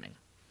it's happening.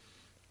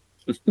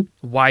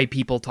 Why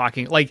people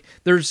talking like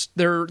there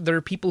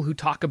are people who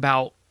talk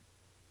about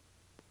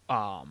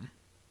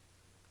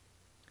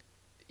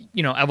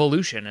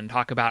evolution and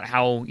talk about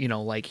how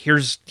like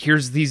here's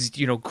these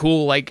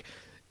cool like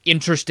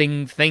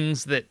interesting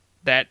things that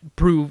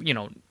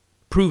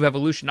prove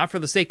evolution, not for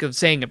the sake of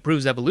saying it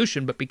proves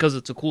evolution, but because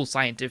it's a cool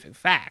scientific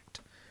fact.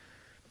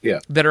 Yeah,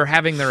 that are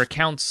having their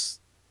accounts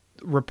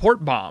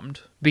report bombed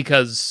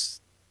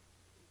because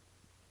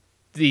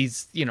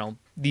these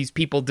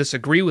people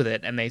disagree with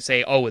it and they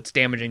say, oh, it's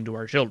damaging to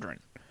our children.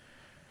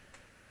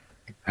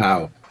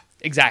 How?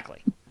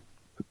 Exactly.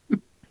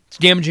 It's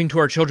damaging to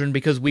our children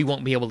because we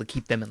won't be able to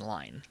keep them in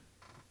line,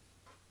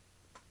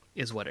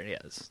 is what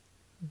it is.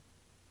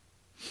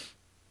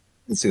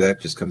 And see, that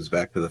just comes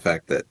back to the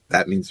fact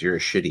that means you're a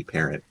shitty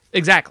parent.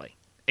 Exactly.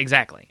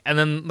 And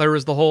then there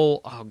was the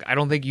whole, I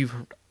don't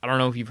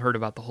know if you've heard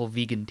about the whole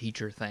vegan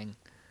teacher thing.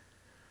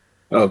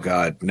 Oh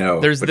God, no.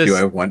 Do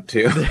I want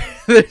to?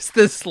 There's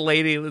this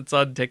lady that's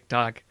on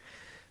TikTok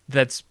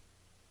that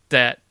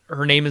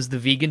her name is the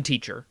vegan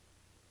teacher,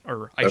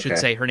 or I should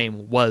say her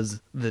name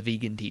was the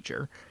vegan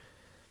teacher.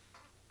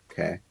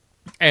 Okay.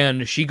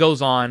 And she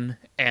goes on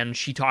and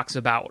she talks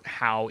about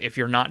how if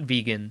you're not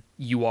vegan,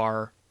 you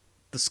are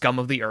the scum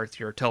of the earth.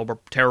 You're a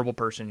terrible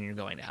person and you're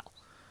going to hell.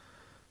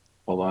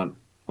 Hold on.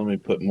 Let me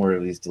put more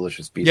of these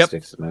delicious beef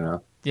sticks in my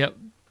mouth. Yep.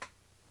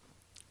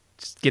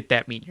 Just get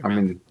that meat in your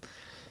mouth.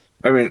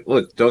 I mean,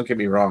 look, don't get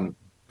me wrong.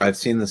 I've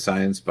seen the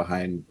science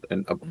behind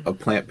a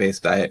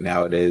plant-based diet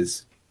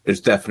nowadays. It's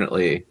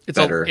definitely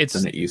better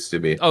than it used to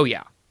be. Oh,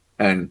 yeah.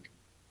 And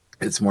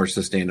it's more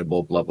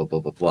sustainable, blah, blah,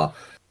 blah, blah, blah.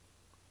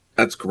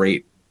 That's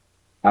great.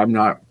 I'm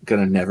not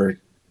going to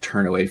never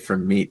turn away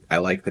from meat. I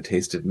like the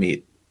taste of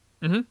meat.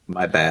 Mm-hmm.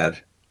 My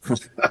bad.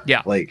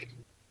 Yeah.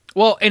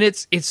 Well, and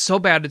it's so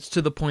bad, it's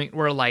to the point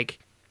where, like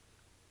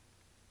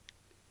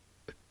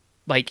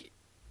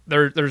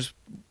there's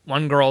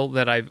one girl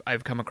that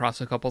I've come across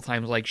a couple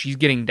times, like, she's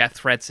getting death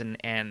threats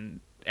and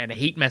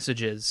hate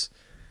messages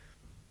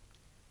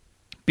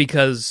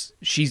because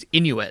she's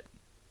Inuit.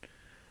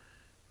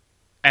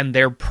 and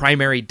their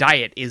primary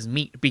diet is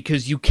meat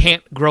because you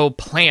can't grow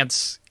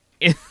plants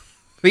in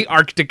the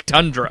Arctic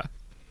tundra.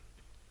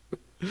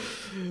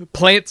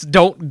 Plants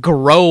don't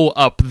grow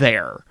up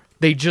there.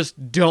 They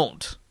just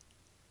don't.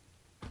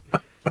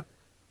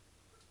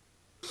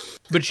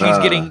 But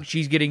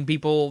she's getting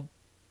people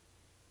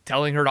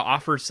telling her to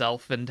off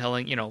herself and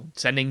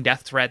sending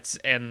death threats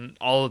and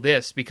all of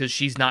this because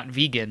she's not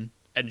vegan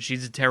and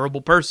she's a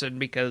terrible person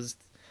because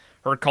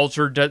her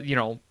culture does,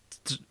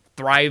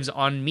 thrives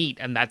on meat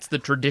and that's the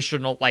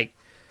traditional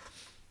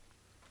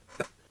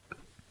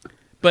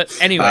But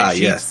anyway,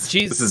 yes.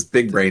 This is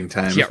big brain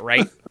time. Yeah,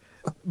 right.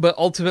 But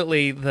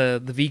ultimately,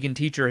 the vegan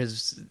teacher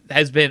has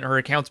been, her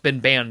account's been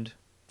banned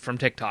from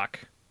TikTok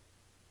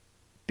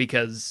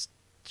because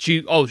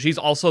she's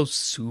also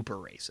super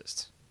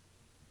racist.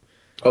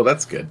 Oh,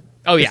 that's good.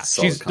 Oh yeah,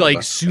 she's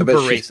super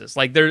racist.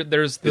 Like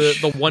there's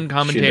the one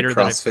commentator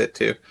CrossFit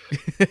too.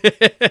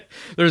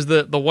 There's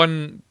the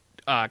one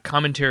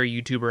commentary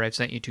YouTuber I've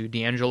sent you to,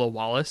 D'Angelo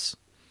Wallace.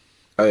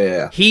 Oh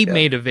yeah. He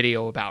made a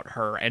video about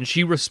her, and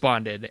she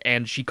responded,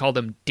 and she called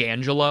him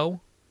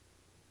D'Angelo.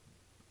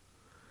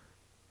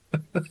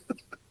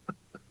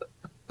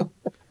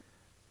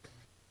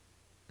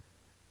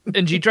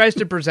 And she tries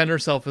to present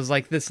herself as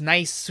like this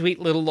nice,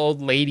 sweet little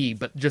old lady,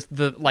 but just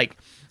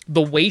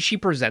the way she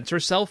presents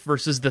herself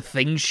versus the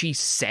things she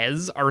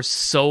says are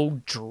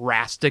so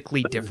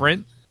drastically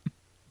different.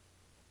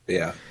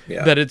 Yeah.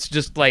 That it's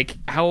just like,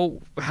 how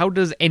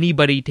does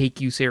anybody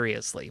take you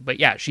seriously? But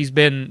yeah, she's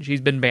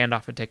been banned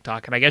off of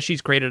TikTok, and I guess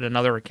she's created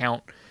another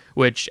account,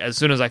 which as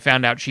soon as I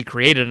found out she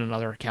created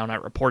another account, I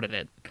reported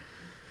it.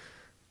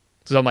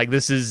 So I'm like,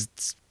 this is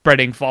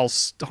spreading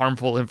false,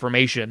 harmful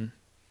information.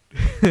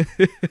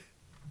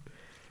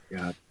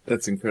 Yeah,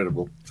 that's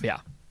incredible.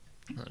 Yeah.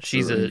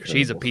 She's a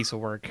piece of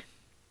work.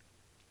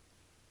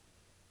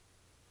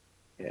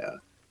 Yeah.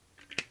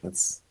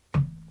 That's,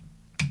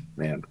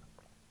 man.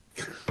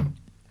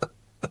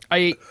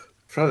 I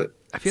feel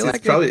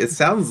like it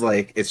sounds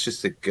like it's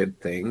just a good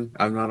thing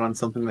I'm not on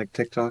something like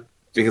TikTok,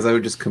 because I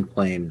would just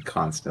complain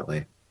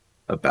constantly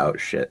about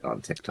shit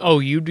on TikTok. Oh,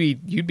 you'd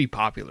be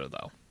popular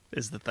though,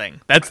 is the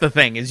thing. That's the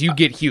thing, is you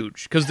get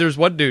huge. Because there's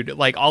one dude,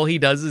 like, all he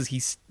does is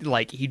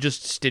he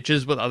just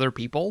stitches with other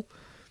people.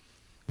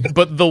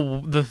 But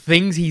the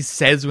things he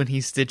says when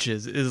he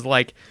stitches is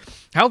like,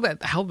 how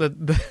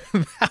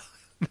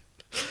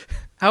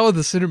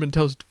the cinnamon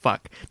toast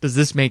fuck does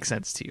this make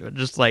sense to you? It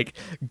just like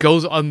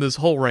goes on this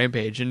whole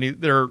rampage. And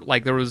there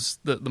was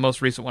the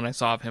most recent one I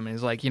saw of him, and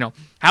he's like,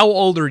 how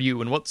old are you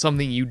and what's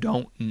something you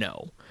don't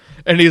know?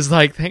 And he's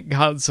like, thank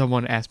God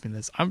someone asked me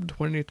this. I'm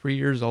 23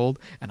 years old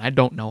and I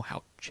don't know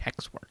how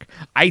checks work.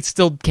 I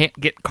still can't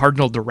get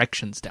cardinal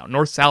directions down.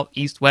 North, south,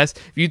 east, west.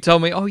 If you tell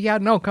me, oh yeah,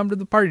 no, come to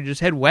the party,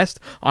 just head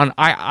west on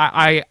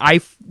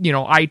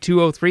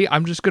I-203,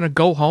 I'm just going to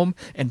go home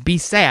and be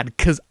sad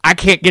because I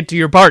can't get to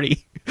your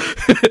party.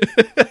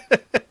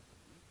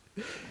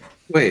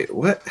 Wait,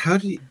 what? How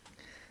do you...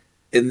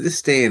 In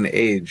this day and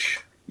age,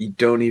 you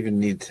don't even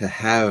need to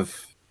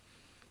have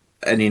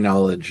any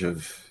knowledge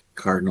of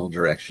cardinal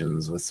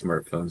directions with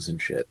smartphones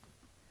and shit.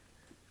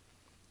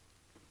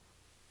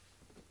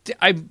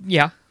 I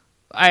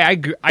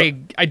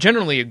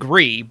generally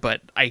agree,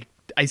 but I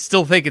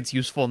still think it's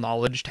useful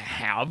knowledge to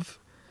have.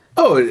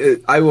 Oh,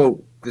 I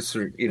won't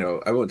disagree.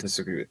 I won't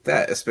disagree with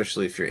that,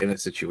 especially if you're in a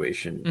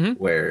situation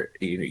where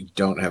you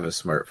don't have a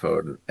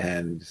smartphone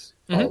and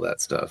all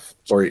that stuff,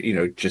 or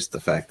just the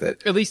fact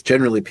that at least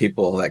generally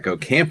people that go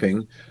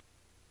camping,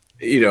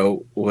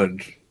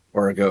 would,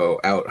 or go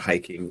out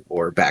hiking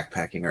or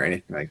backpacking or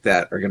anything like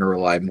that, are going to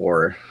rely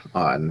more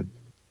on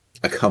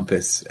a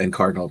compass and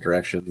cardinal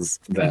directions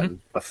than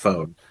a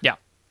phone. Yeah.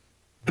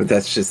 But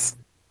that's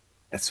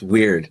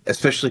weird,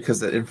 especially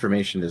because that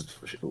information is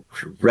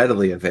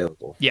readily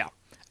available. Yeah.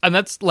 And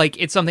that's like,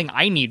 it's something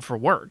I need for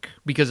work,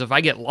 because if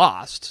I get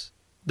lost,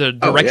 the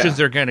directions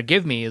they're going to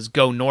give me is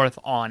go north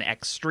on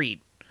X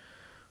street.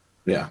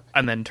 Yeah.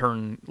 And then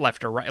turn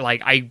left or right.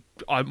 Like,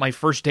 on my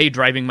first day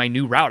driving my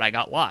new route, I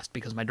got lost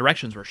because my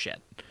directions were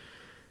shit.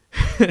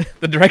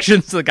 The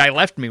directions the guy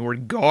left me were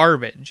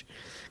garbage,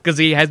 because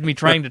he had me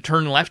trying to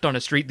turn left on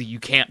a street that you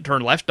can't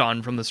turn left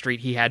on from the street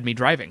he had me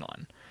driving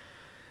on.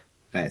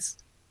 Nice.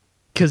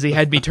 Because he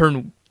had me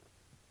turn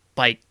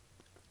like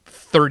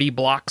 30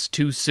 blocks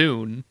too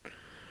soon.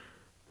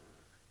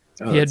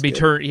 Oh, he had me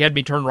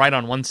turn right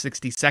on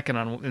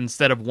 162nd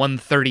instead of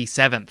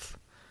 137th.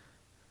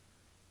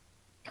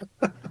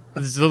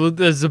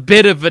 There's a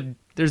bit of a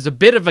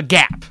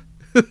gap.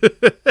 A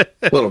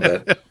little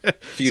bit.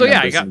 So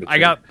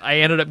yeah, I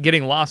ended up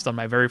getting lost on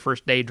my very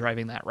first day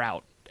driving that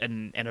route,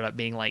 and ended up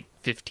being like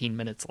 15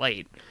 minutes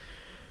late.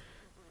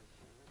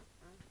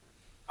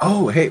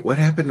 Oh, hey, what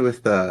happened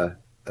with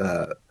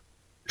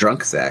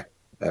drunk Zach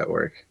at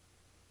work?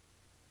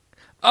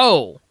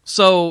 Oh,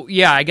 so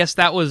yeah, I guess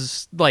that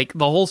was like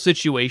the whole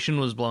situation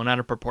was blown out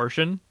of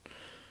proportion.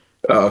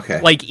 Oh, okay.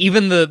 Like,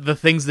 even the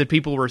things that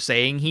people were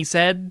saying he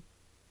said,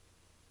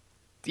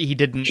 he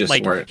didn't, just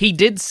like, weren't. He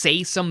did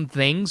say some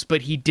things,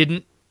 but he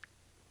didn't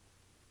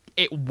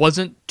it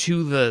wasn't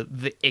to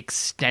the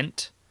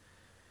extent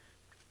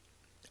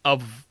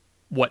of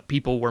what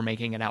people were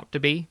making it out to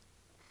be.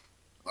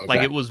 Okay.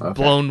 Like, it was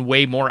blown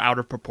way more out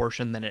of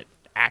proportion than it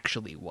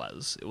actually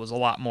was. It was a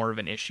lot more of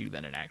an issue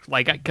than it actually,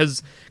 like,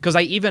 because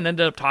I even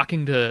ended up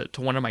talking to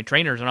one of my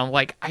trainers, and I'm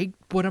like,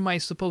 what am I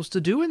supposed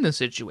to do in this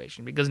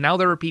situation? Because now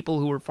there are people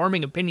who are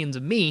forming opinions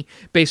of me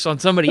based on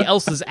somebody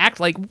else's act.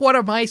 Like, what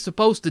am I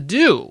supposed to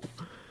do?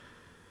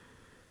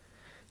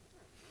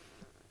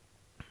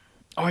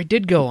 Oh, I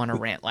did go on a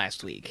rant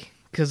last week,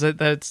 because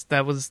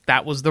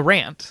that was the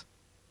rant.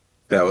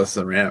 That was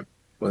the rant.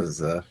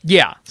 Was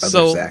yeah.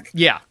 So Zach.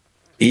 yeah.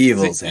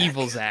 Evil Zach.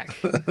 Evil Zach.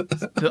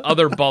 The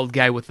other bald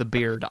guy with the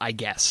beard, I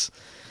guess.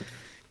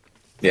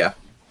 Yeah.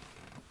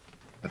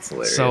 That's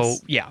hilarious. So,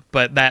 yeah,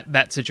 but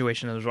that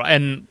situation is right.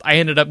 And I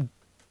ended up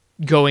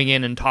going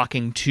in and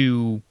talking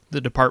to the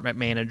department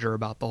manager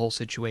about the whole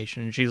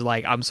situation. And she's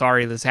like, I'm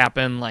sorry this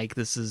happened. Like,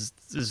 this is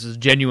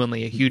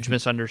genuinely a huge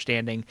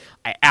misunderstanding.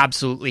 I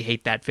absolutely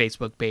hate that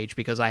Facebook page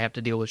because I have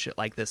to deal with shit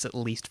like this at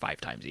least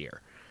 5 times a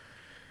year.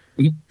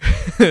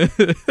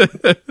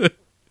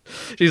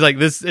 She's like,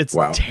 it's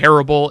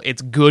terrible.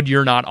 It's good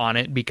you're not on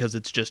it because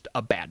it's just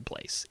a bad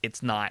place.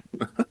 It's not.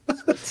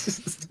 It's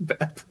just a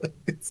bad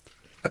place.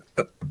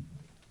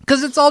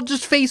 Because it's all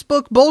just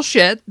Facebook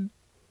bullshit.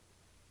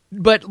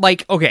 But,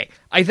 like, okay,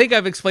 I think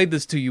I've explained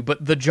this to you,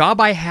 but the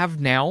job I have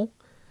now,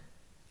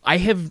 I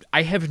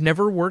have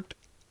never worked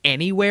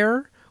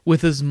anywhere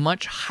with as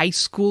much high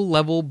school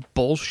level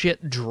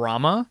bullshit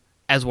drama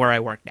as where I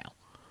work now.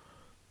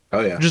 Oh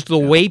yeah, just the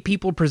way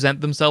people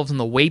present themselves and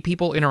the way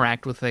people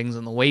interact with things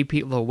and the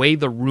way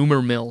the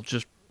rumor mill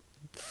just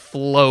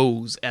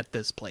flows at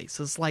this place.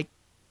 It's like,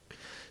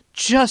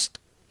 just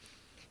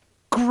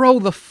grow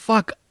the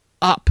fuck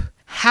up.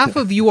 Half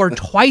of you are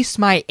twice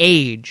my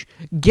age.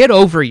 Get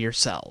over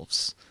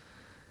yourselves.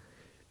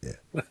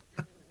 Yeah.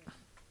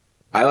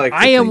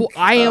 I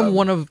am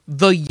one of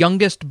the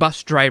youngest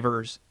bus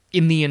drivers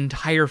in the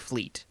entire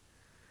fleet.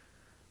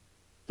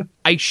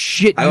 I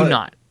shit you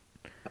not.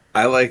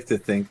 I like to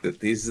think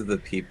that these are the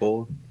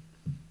people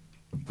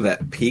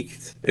that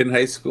peaked in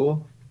high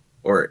school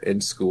or in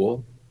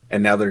school,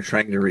 and now they're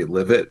trying to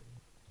relive it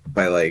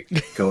by, like,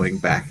 going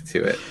back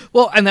to it.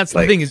 Well, and that's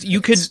like, the thing is, you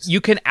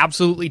can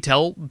absolutely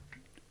tell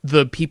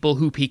the people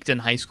who peaked in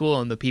high school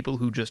and the people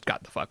who just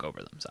got the fuck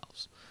over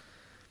themselves.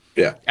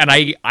 Yeah. And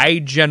I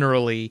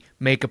generally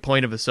make a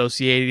point of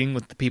associating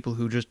with the people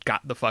who just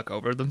got the fuck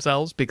over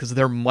themselves because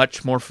they're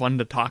much more fun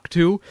to talk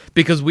to,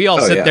 because we all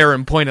sit there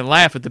and point and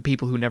laugh at the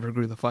people who never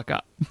grew the fuck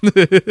up.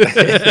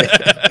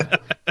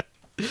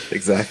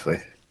 Exactly.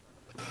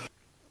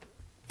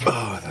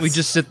 Oh, we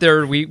just sit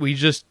there. We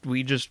just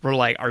were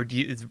like,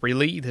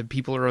 really that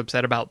people are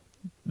upset about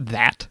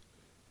that?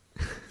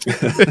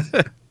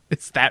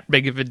 It's that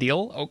big of a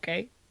deal?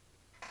 Okay,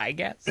 I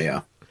guess.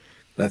 Yeah,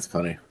 that's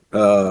funny.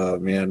 Oh,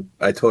 man.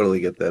 I totally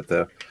get that,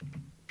 though.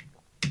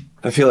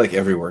 I feel like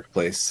every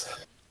workplace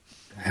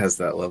has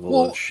that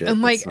level of shit.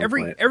 And, like,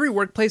 every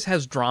workplace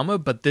has drama,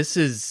 but this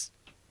is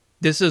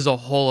a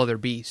whole other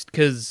beast.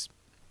 Because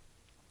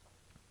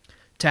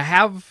to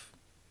have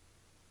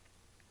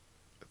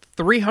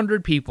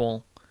 300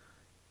 people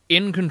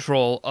in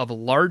control of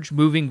large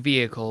moving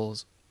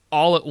vehicles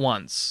all at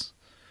once,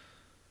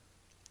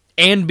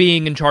 and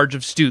being in charge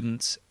of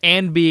students,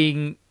 and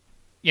being,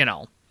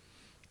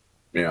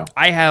 Yeah.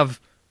 I have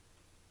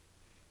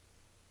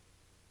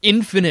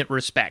infinite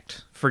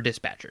respect for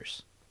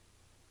dispatchers.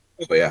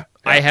 Oh yeah.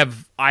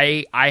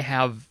 I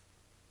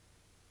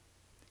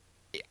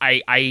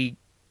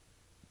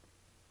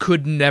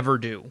could never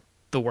do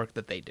the work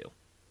that they do.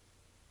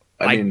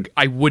 I mean,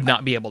 I would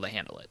not be able to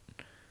handle it.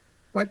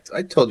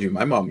 I told you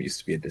my mom used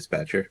to be a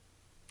dispatcher.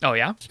 Oh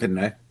yeah? Didn't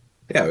I?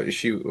 Yeah,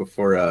 she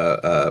for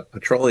a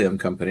petroleum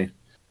company.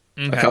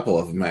 Okay. A couple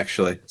of them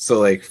actually. So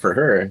like for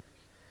her,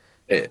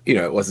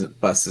 it wasn't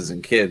buses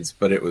and kids,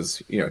 but it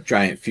was,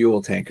 giant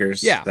fuel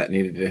tankers that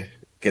needed to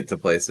get to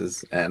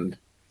places. And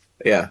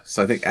yeah,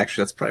 so I think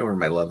actually that's probably where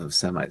my love of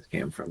semis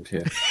came from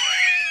too.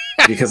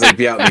 Because I'd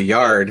be out in the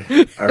yard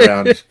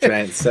around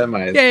giant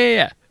semis.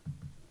 Yeah.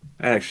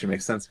 That actually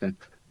makes sense, man.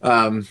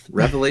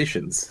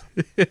 Revelations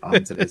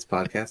on today's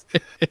podcast.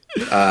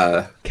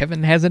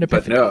 Kevin has an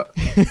epiphany. But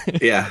no,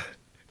 yeah.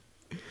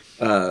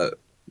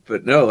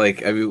 But no,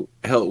 like, I mean,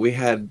 hell,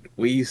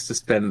 we used to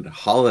spend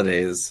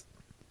holidays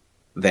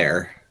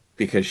there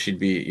because she'd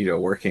be,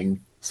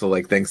 working. So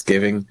like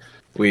Thanksgiving,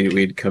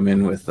 we'd come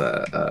in with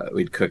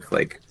we'd cook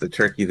like the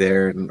turkey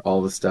there and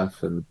all the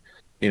stuff, and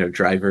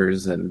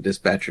drivers and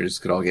dispatchers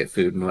could all get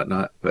food and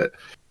whatnot. But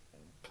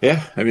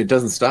yeah, I mean, it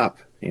doesn't stop,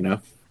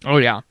 Oh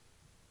yeah.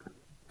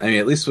 I mean,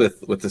 at least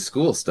with the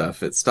school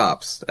stuff, it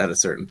stops at a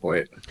certain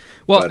point.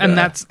 Well, but, and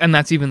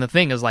that's even the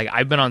thing is, like,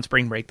 I've been on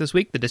spring break this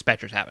week. The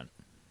dispatchers haven't.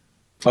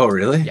 Oh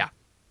really? Yeah.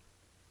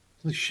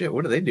 Holy shit,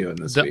 what are they doing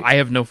this week? I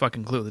have no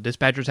fucking clue. The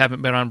dispatchers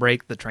haven't been on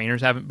break. The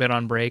trainers haven't been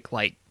on break.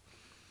 Like,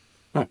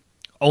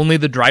 only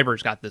the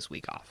drivers got this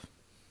week off.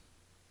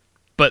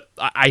 But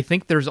I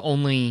think there's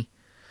only...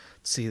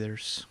 Let's see,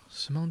 there's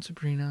Simone,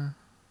 Sabrina...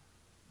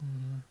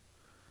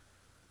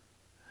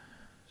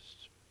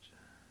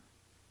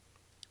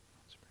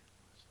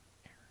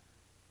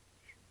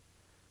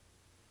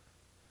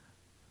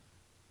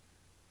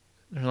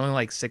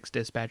 like 6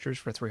 dispatchers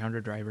for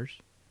 300 drivers?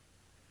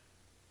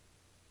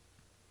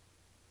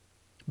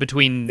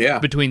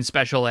 Between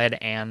special ed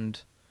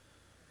and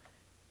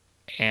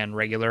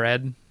regular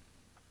ed.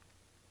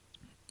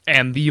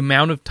 And the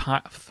amount of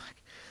time...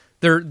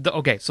 there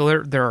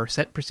are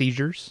set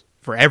procedures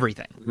for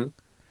everything. Mm-hmm.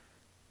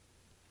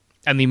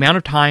 And the amount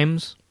of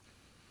times...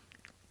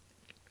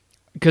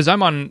 Because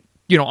I'm on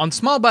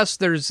small bus,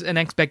 there's an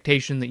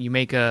expectation that you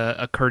make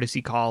a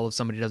courtesy call if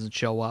somebody doesn't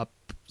show up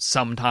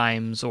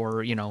sometimes,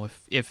 or,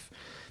 if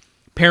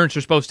parents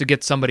are supposed to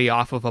get somebody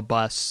off of a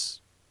bus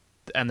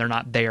and they're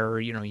not there,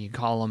 you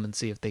call them and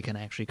see if they can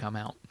actually come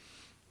out.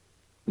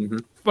 Mm-hmm.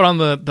 But on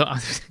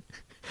the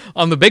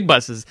on the big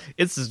buses,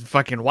 it's just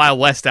fucking Wild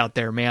West out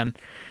there, man.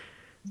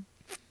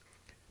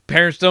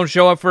 Parents don't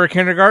show up for a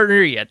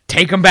kindergartner, you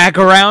take them back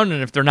around,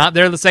 and if they're not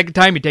there the second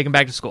time, you take them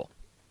back to school.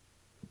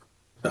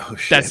 Oh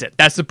shit. That's it.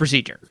 That's the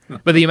procedure.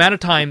 But the amount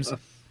of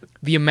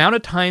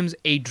times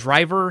a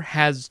driver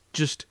has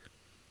just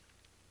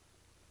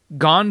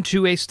gone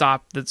to a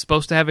stop that's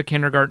supposed to have a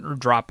kindergartner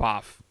drop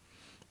off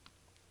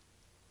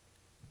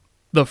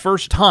the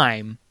first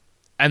time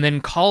and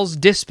then calls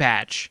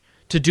dispatch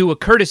to do a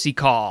courtesy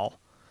call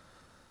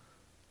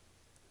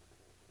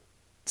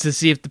to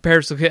see if the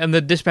parents okay, and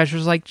the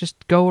dispatcher's like,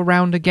 just go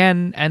around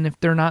again, and if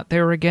they're not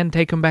there again,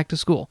 take them back to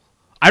school.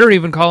 I don't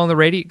even call on the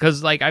radio,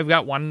 because I've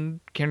got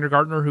one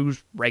kindergartner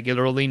who's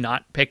regularly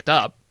not picked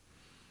up.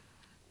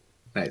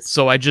 Nice.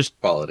 So I just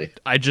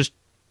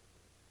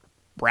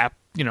wrap,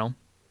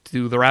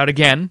 do the route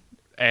again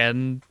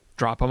and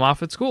drop them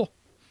off at school.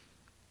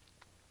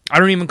 I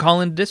don't even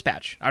call in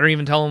dispatch. I don't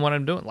even tell them what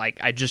I'm doing.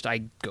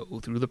 I go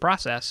through the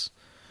process.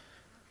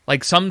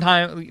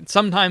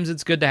 Sometimes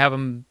it's good to have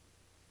them,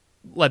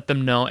 let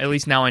them know. At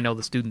least now I know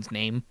the student's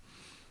name.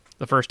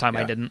 The first time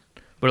I didn't,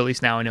 but at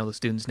least now I know the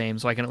student's name,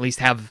 so I can at least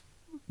have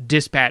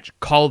dispatch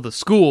call the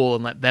school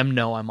and let them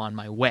know I'm on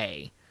my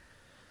way.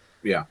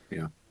 Yeah.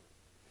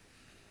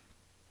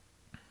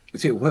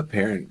 See, what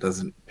parent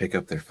doesn't pick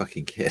up their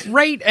fucking kid?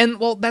 Right, and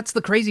well, that's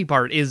the crazy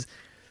part, is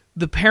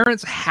the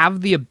parents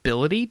have the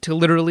ability to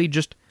literally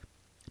just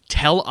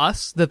tell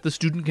us that the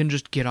student can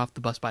just get off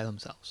the bus by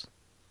themselves.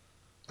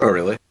 Oh,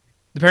 really?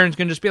 The parents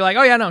can just be like,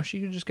 oh yeah, no, she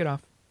can just get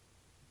off.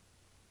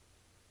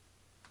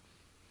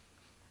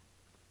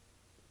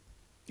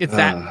 It's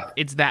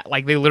that,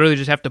 they literally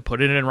just have to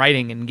put it in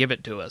writing and give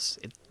it to us.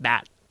 It's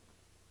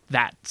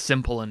that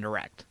simple and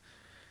direct.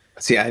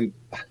 See, I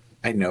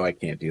know I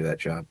can't do that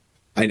job.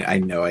 I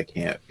know I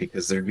can't,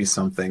 because there'd be a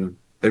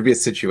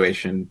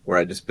situation where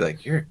I'd just be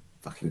like, you're a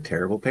fucking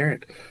terrible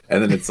parent.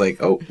 And then it's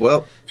like, oh,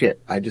 well,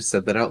 shit, I just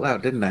said that out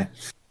loud, didn't I?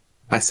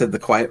 I said the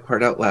quiet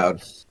part out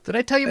loud. Did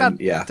I tell you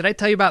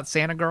about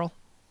Santa Girl?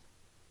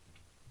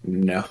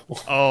 No.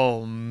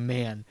 Oh,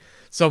 man.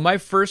 So my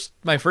first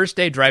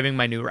day driving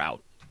my new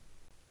route,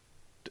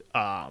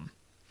 I'm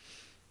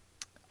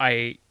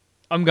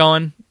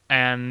going,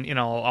 and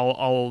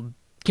I'll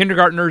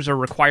kindergartners are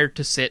required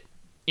to sit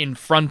in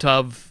front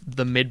of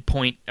the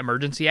midpoint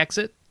emergency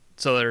exit.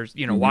 So there's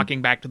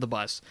walking back to the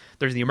bus.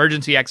 There's the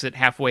emergency exit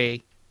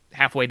halfway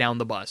down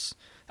the bus,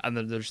 and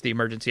then there's the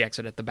emergency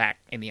exit at the back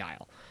in the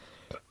aisle.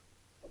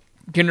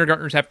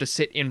 Kindergartners have to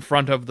sit in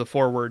front of the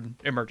forward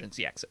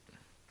emergency exit,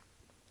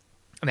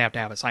 and they have to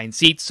have assigned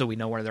seats so we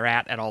know where they're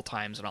at all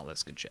times and all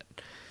this good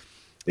shit.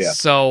 Yeah.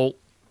 So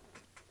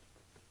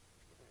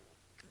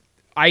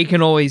I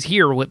can always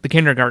hear what the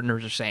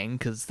kindergartners are saying,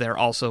 because they're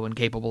also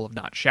incapable of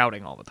not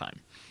shouting all the time,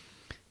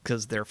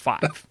 because they're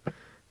 5.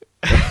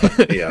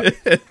 Yeah.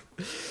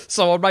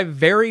 So on my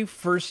very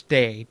first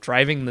day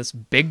driving this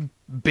big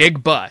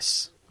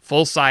bus,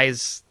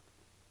 full-size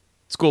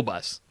school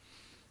bus,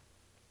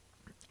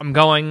 I'm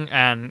going,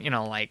 and,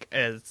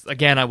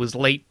 again, I was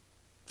late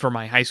for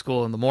my high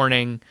school in the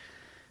morning,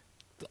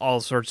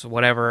 all sorts of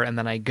whatever, and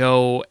then I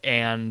go,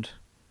 and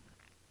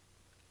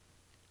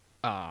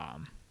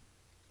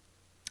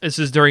this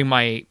is during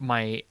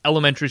my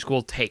elementary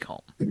school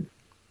take-home.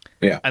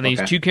 Yeah. And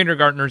these 2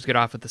 kindergartners get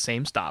off at the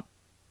same stop.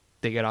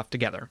 They get off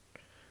together.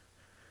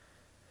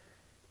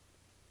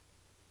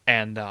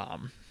 And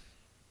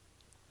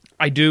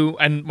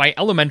and my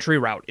elementary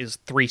route is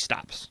 3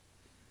 stops.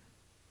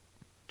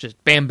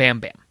 Just bam, bam,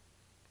 bam.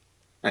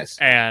 Nice.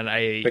 And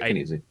Quick and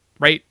easy.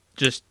 Right?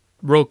 Just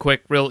real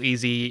quick, real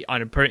easy.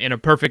 In a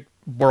perfect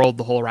world,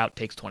 the whole route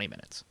takes 20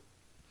 minutes.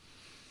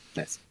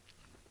 Nice.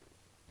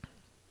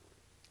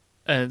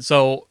 And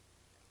so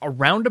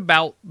around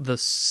about the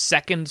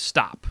second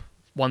stop,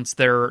 once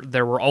there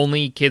were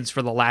only kids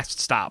for the last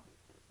stop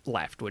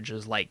left, which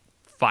is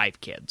 5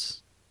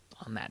 kids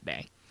on that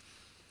day,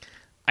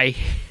 I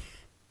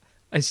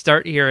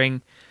start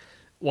hearing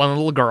one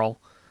little girl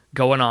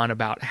going on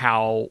about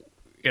how,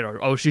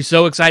 she's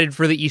so excited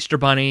for the Easter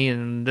Bunny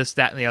and this,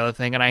 that, and the other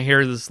thing. And I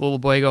hear this little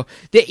boy go,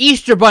 the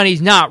Easter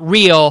Bunny's not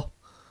real.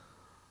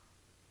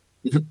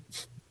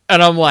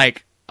 And I'm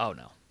like, oh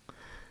no.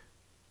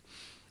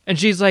 And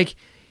she's like,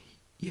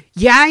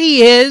 yeah,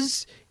 he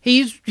is.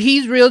 He's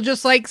real,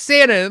 just like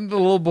Santa. And the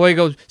little boy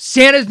goes,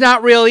 Santa's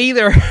not real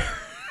either.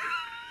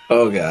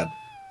 Oh, God.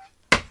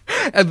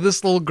 And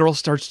this little girl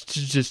starts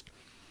to just,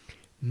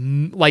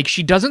 like,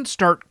 she doesn't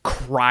start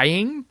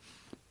crying,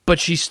 but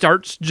she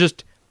starts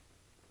just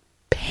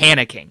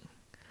panicking.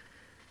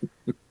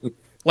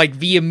 Like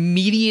the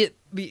immediate,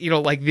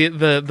 like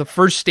the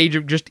first stage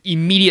of just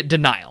immediate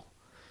denial.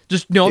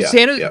 Just no,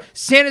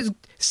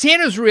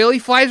 Santa's real. He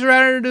flies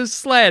around in his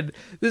sled.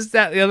 This,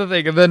 that, the other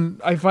thing, and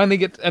then I finally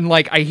get, and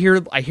like I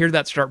hear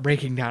that start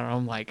breaking down, and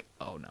I'm like,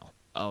 oh no,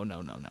 no.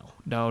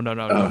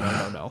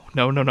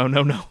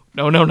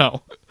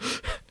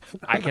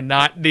 I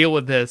cannot deal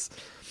with this.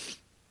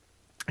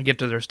 I get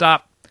to their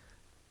stop.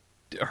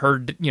 Her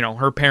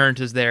parent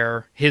is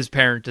there, his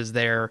parent is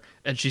there,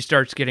 and she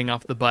starts getting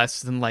off the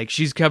bus, and like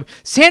she's come,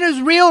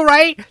 Santa's real,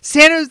 right?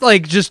 Santa's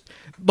like just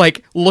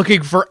like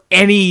looking for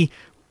any,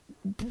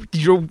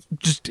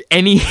 just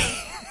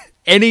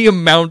any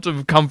amount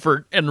of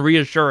comfort and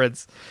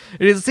reassurance.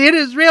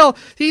 Santa's real.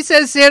 He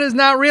says Santa's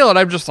not real, and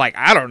I'm just like,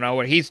 I don't know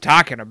what he's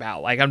talking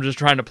about. Like I'm just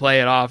trying to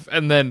play it off,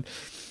 and then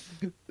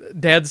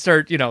Dad's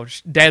standing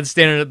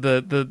at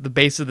the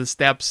base of the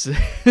steps.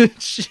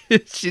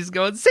 She's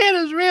going,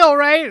 Santa's real,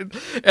 right?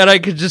 And I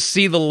could just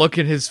see the look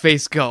in his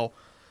face go,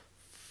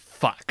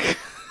 fuck.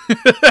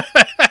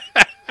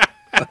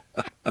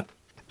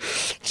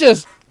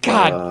 Just,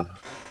 God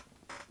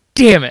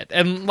damn it.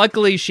 And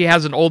luckily she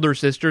has an older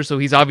sister, so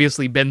he's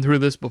obviously been through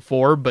this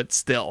before, but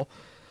still.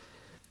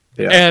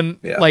 Yeah, and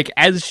like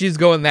as she's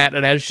going that,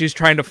 and as she's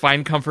trying to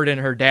find comfort in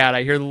her dad,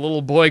 I hear the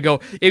little boy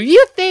go, if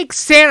you think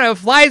Santa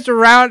flies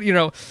around,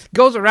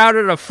 goes around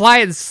in a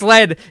flying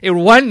sled in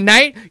one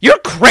night, you're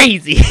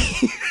crazy.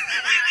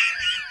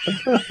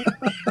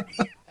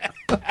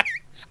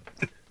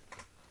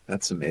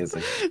 That's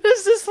amazing.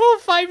 This little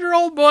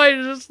 5-year-old boy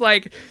is just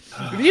like,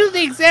 if you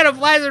think Santa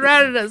flies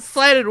around in a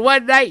sled in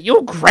one night,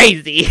 you're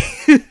crazy.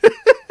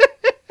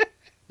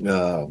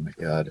 Oh my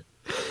God.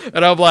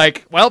 And I'm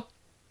like, well,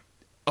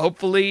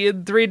 hopefully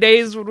in 3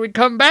 days when we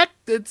come back,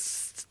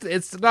 it's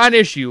not an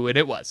issue, and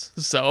it was.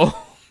 So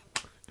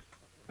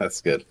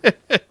that's good.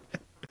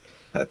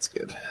 That's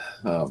good.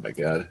 Oh my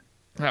God.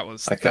 That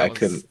was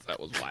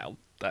wild.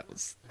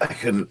 I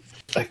couldn't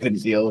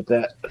deal with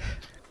that.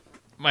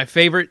 My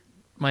favorite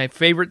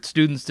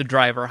students to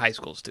drive are high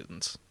school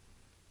students.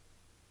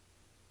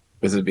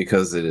 Is it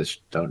because they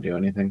just don't do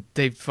anything?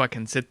 They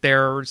fucking sit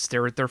there,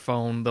 stare at their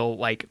phone. They'll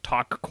like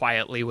talk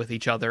quietly with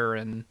each other,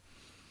 and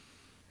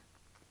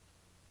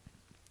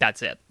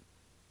that's it.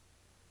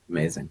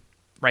 Amazing.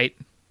 Right?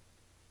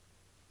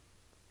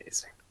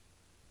 Amazing.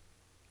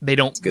 They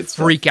don't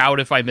freak out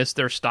if I miss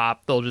their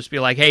stop. They'll just be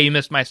like, hey, you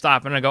missed my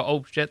stop. And I go,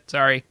 oh, shit,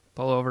 sorry.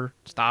 Pull over.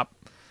 Stop.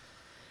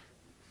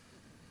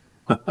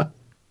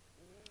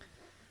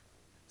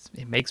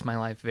 It makes my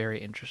life very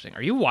interesting.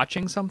 Are you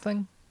watching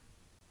something?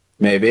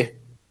 Maybe.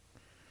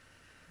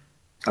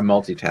 I'm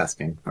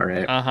multitasking, all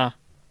right? Uh-huh.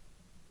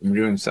 I'm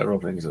doing several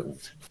things at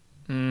once.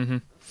 Mm-hmm.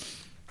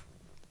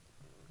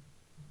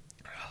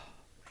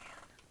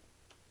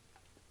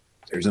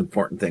 There's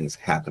important things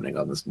happening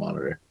on this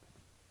monitor.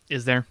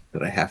 Is there?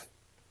 That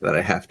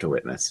I have to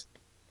witness.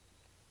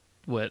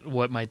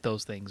 What might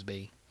those things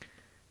be?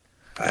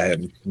 I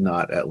am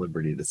not at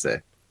liberty to say.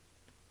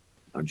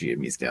 Oh,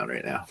 GME's down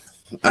right now.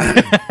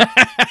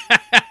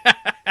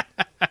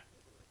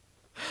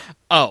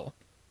 Oh.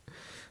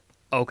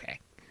 Okay.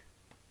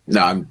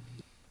 No, I'm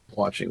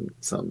watching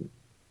some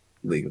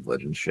League of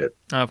Legends shit.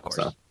 Of course.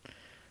 So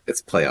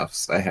it's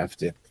playoffs. I have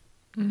to.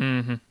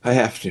 Mm-hmm. I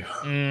have to.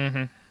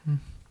 Mm-hmm.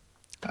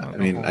 I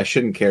mean, I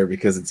shouldn't care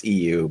because it's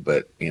EU,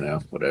 but,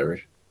 whatever.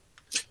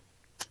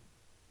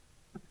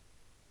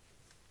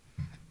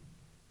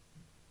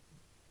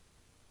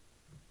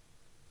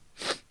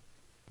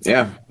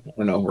 Yeah, I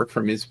don't know. Work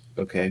for me is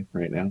okay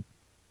right now.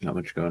 Not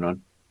much going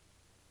on.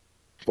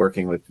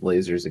 Working with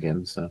lasers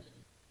again, so.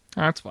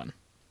 Oh, that's fun.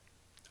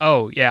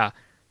 Oh, yeah.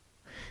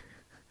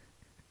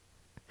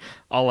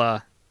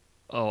 I'll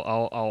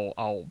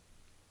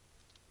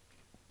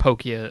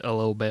poke you a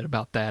little bit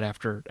about that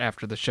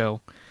after the show.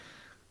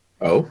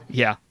 Oh?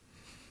 Yeah.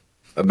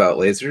 About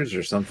lasers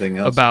or something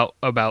else?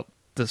 About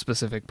the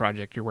specific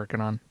project you're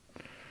working on.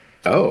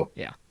 Oh.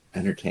 Yeah.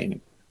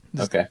 Entertaining.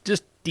 Okay.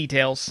 Just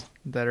details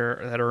that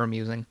are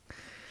amusing.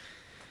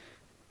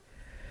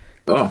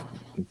 Oh,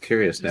 I'm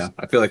curious now.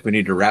 I feel like we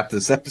need to wrap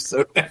this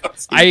episode now.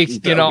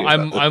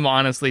 I'm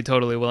honestly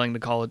totally willing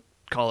to call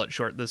it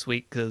short this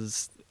week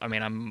because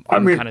I'm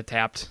kind of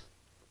tapped.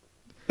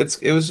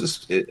 It was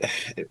just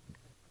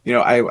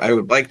I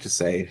would like to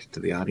say to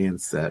the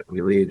audience that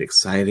we lead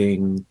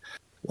exciting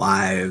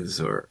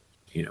lives, or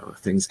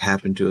things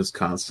happen to us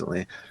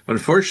constantly. But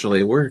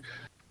unfortunately, we're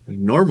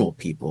normal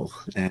people,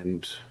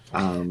 and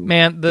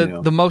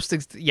the most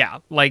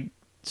like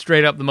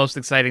straight up the most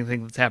exciting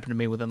thing that's happened to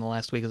me within the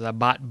last week is I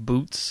bought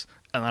boots,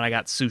 and then I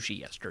got sushi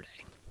yesterday.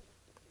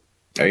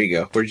 There you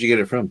go. Where'd you get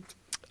it from?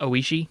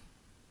 Oishi.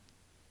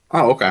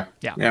 Oh, okay.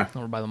 Yeah.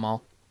 Over by the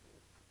mall.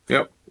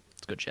 Yep.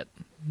 It's good shit.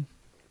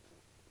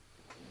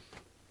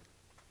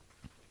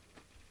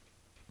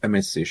 I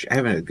miss sushi. I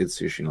haven't had good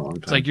sushi in a long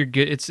time. It's like you're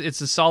good. It's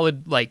a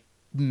solid like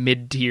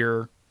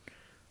mid-tier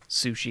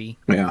sushi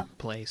Yeah.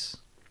 place.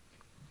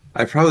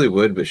 I probably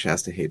would, but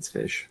Shasta hates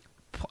fish.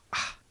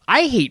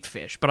 I hate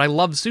fish, but I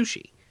love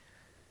sushi.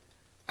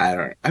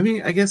 I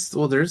mean, I guess,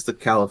 well, there's the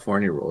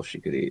California roll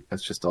she could eat.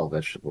 That's just all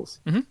vegetables.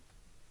 Mhm.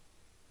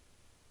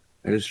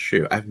 That is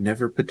true. I've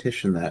never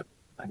petitioned that.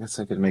 I guess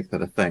I could make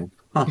that a thing.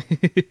 Huh.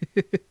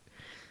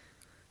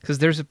 Because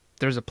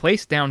there's a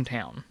place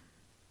downtown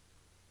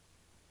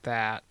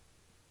that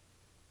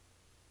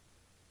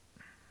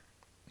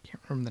I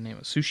can't remember the name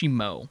of Sushi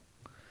Mo.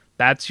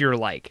 That's your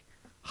like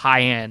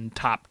high end,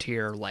 top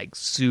tier, like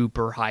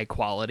super high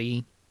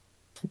quality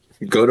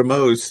Go to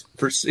Moe's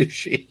for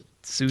sushi.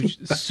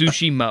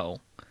 sushi Mo.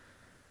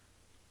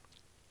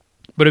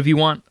 But if you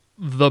want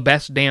the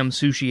best damn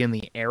sushi in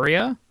the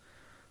area,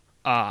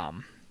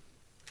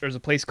 there's a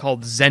place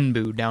called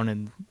Zenbu down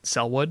in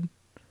Selwood.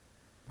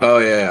 Oh,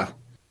 yeah.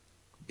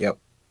 Yep.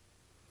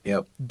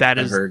 Yep. That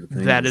I've is heard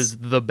that things. is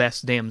the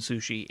best damn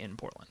sushi in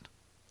Portland,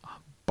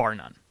 bar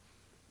none.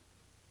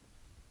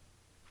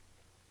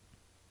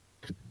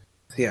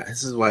 Yeah,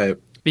 this is why.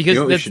 Because You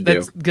know what we should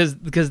do?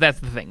 because that's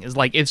the thing is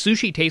like if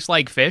sushi tastes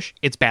like fish,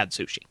 it's bad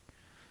sushi.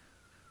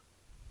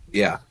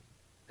 Yeah.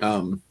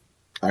 All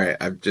right,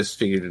 I've just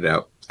figured it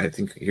out. I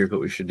think here's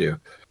what we should do.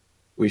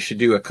 We should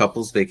do a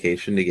couple's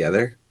vacation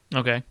together,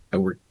 Okay,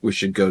 and we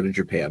should go to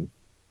Japan.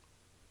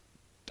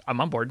 I'm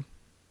on board.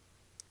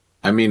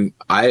 I mean,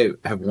 I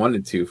have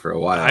wanted to for a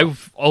while.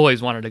 I've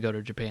always wanted to go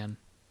to Japan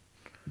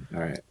All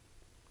right.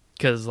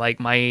 because like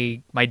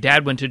my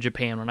dad went to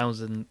Japan when I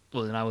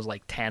was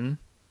like 10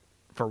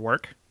 for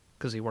work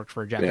because he worked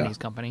for a Japanese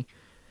company.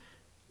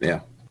 Yeah.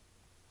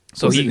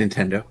 So Was he it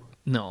Nintendo?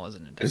 no, it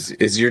wasn't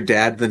Nintendo. Is your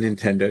dad the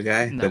Nintendo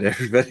guy No. that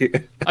everybody?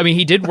 I mean,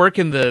 he did work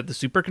in the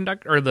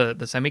superconductor or the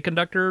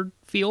semiconductor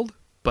field,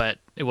 but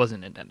it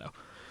wasn't Nintendo.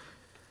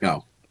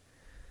 No.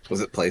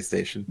 Was it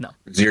PlayStation? No.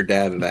 Was your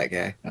dad that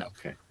guy? No.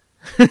 Okay.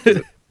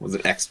 Was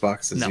it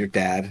Xbox? Is No. your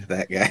dad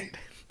that guy?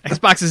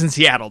 Xbox is in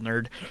Seattle,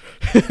 nerd.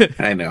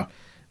 I know.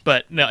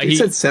 But no, He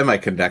said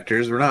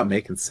semiconductors. We're not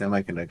making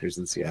semiconductors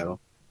in Seattle.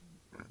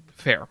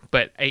 fair.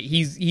 But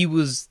he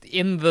was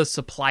in the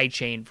supply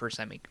chain for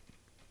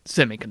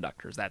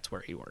semiconductors. That's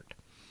where he worked.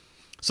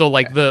 So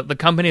like the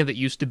company that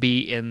used to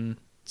be in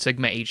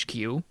Sigma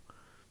HQ,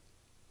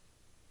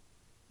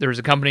 there was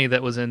a company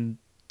that was in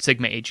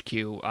Sigma HQ.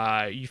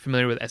 You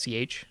familiar with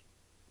SEH?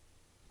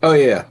 Oh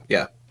yeah,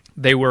 yeah.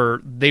 They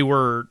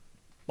were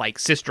like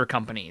sister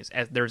companies.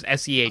 There's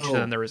SEH and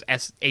then there was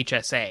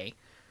HSA,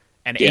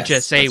 and Yes,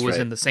 HSA that's was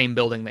right. in the same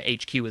building that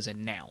HQ is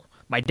in now.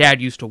 My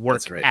dad used to work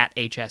That's right. at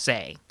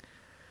HSA.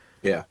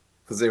 Yeah,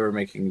 because they were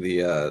making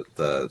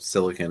the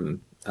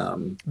silicon.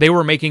 They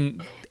were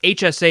making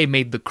HSA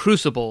made the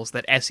crucibles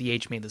that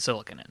SEH made the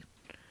silicon in.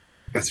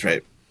 That's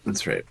right.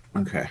 That's right.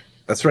 Okay,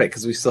 that's right.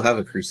 Because we still have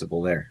a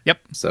crucible there. Yep.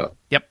 So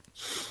Yep.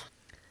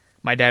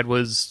 My dad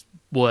was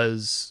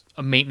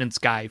a maintenance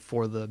guy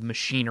for the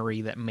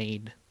machinery that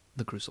made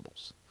the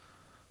crucibles.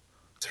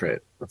 that's right.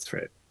 That's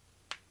right.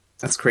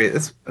 That's great.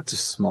 That's a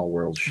small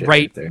world shit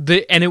Right. there.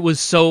 And it was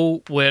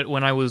so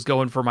when I was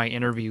going for my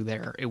interview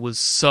there, it was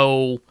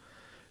so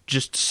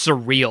just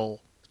surreal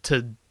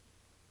to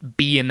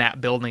be in that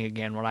building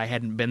again when I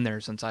hadn't been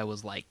there since I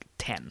was like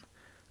 10.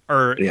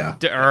 Or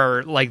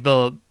like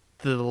the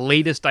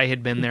latest I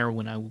had been there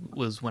when I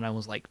was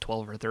like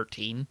 12 or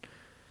 13.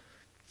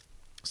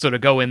 So to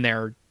go in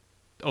there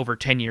over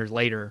 10 years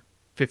later,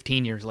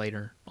 15 years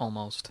later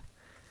almost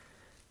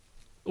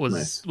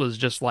was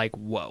just like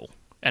whoa.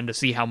 And to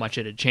see how much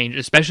it had changed,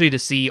 especially to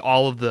see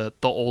all of the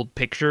old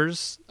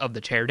pictures of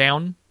the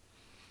teardown.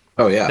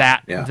 Oh yeah.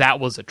 That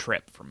was a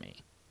trip for me.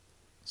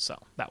 So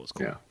that was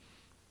cool. Yeah.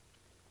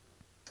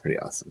 Pretty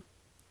awesome.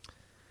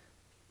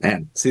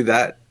 Man, see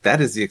that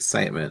is the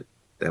excitement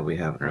that we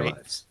have in our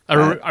lives. I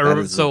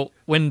remember. So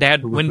when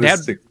dad worked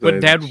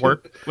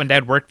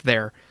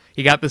there,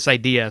 he got this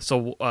idea.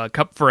 So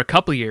for a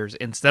couple years,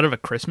 instead of a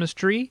Christmas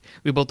tree,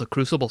 we built a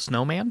crucible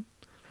snowman.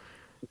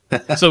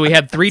 So we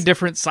had 3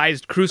 different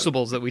sized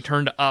crucibles that we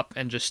turned up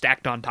and just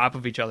stacked on top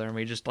of each other, and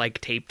we just like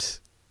taped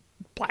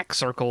black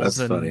circles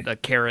and funny. a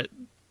carrot,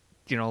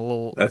 a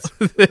little. That's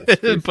pretty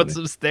put funny.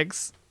 some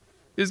sticks.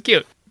 It was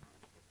cute.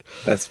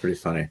 That's pretty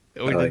funny.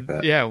 I like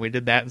that. Yeah, we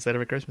did that instead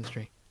of a Christmas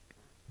tree.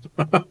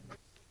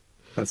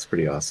 That's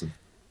pretty awesome.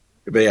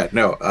 But yeah,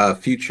 no,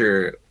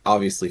 future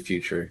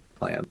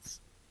plans.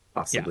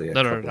 Possibly. Yeah, a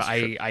no. couples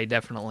trip. I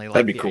definitely like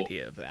That'd be the cool.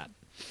 idea of that.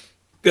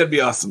 That'd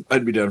be awesome.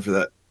 I'd be down for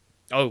that.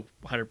 Oh,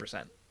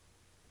 100%.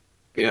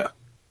 Yeah.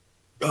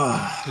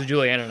 So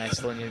Juliana and I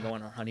still need to go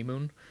on our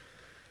honeymoon.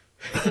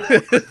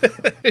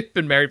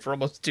 Been married for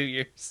almost 2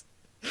 years.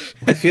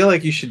 I feel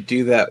like you should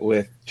do that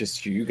with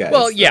just you guys.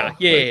 Well, yeah, though.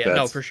 yeah, Like, yeah. No,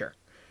 that's- for sure.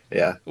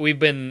 Yeah.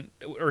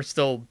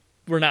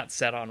 We're not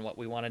set on what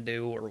we want to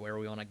do or where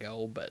we want to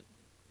go, but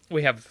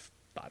we have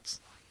thoughts.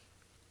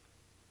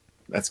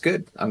 That's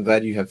good. I'm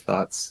glad you have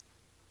thoughts.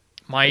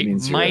 My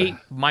means you're,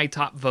 my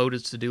top vote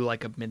is to do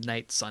like a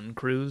midnight sun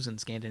cruise in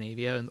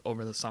Scandinavia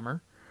over the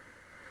summer.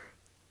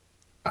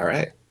 All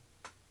right.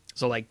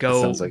 So like That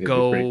sounds like it'd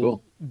be pretty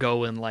cool.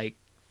 go in like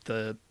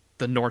the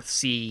North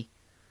Sea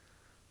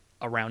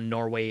around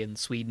Norway and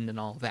Sweden and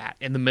all that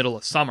in the middle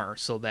of summer,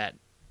 so that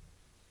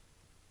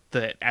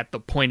at the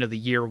point of the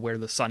year where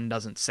the sun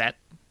doesn't set.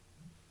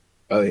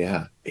 Oh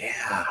yeah,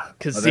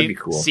 Because that'd be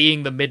cool.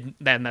 seeing then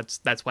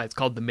that's why it's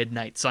called the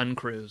midnight sun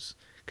cruise,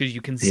 because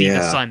you can see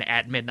the sun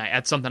at midnight.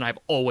 That's something I've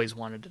always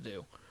wanted to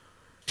do.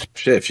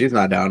 Shit, if she's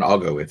not down, I'll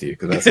go with you,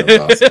 because that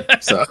sounds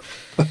awesome.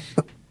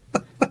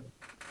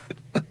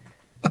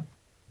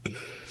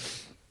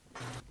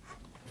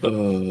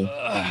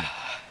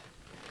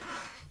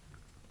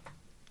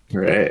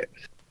 Right.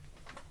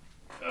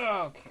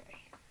 Okay.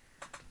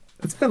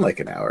 It's been like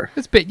an hour.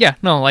 It's been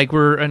like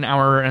we're an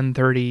hour and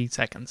 30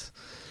 seconds.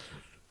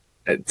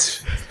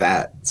 That's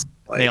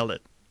like, Nailed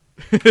it.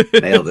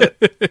 Nailed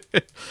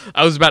it.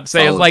 I was about to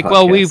say, Solid it's like, podcast.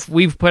 well,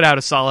 we've put out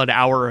a solid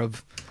hour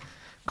of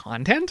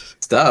content.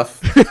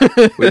 Stuff.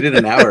 We did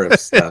an hour of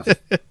stuff.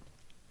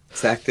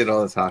 Zach did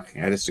all the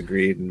talking. I just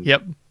agreed. And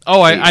Yep.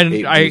 Oh,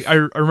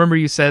 I remember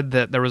you said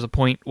that there was a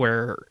point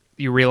where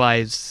you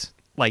realized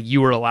like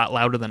you were a lot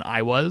louder than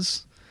I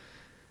was.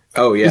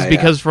 Oh yeah. It's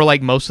because for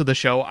like most of the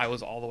show I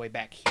was all the way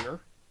back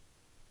here.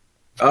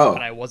 Oh,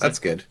 but I wasn't, that's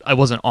good. I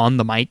wasn't on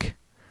the mic.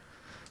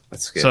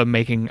 That's good. So I've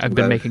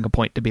been making a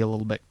point to be a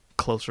little bit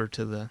closer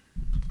to the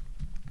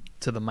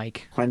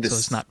mic, so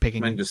it's not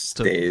picking. Mine just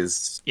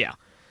stays. Yeah.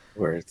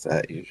 Where it's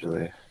at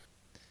usually.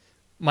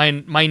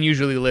 Mine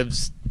usually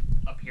lives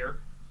up here.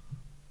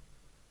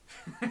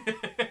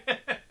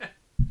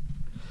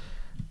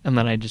 And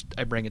then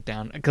I bring it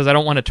down because I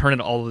don't want to turn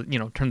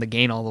the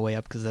gain all the way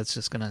up, because that's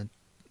just gonna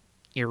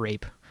ear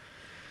rape.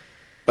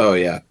 Oh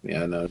yeah,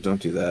 no,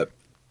 don't do that.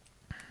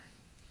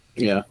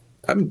 Yeah,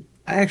 I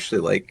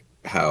actually like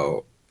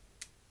how,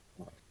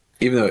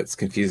 even though it's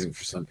confusing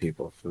for some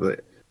people,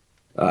 but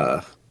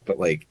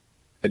like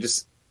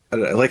I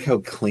like how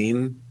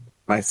clean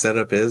my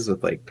setup is,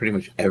 with like pretty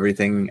much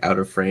everything out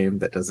of frame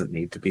that doesn't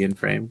need to be in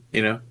frame.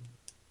 I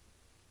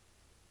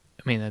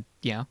mean,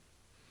 yeah.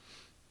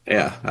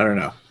 Yeah, I don't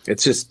know.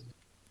 It's just,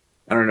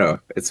 I don't know.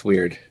 It's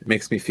weird. It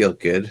makes me feel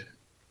good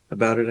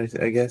about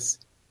it, I guess.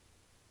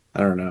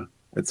 I don't know.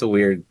 It's a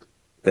weird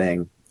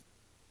thing.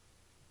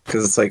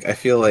 Because it's like, I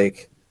feel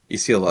like you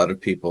see a lot of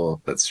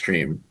people that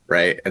stream,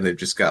 right? And they've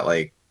just got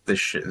like this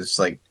shit. It's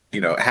like,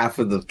 half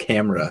of the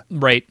camera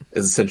right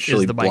is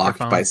essentially blocked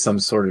microphone by some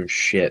sort of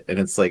shit. And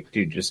it's like,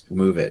 dude, just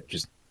move it.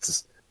 Just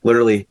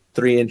literally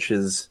 3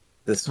 inches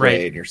this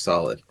way and you're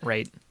solid.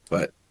 Right.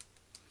 But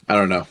I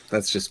don't know.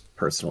 That's just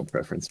personal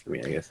preference for me,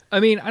 I guess. I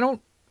mean, I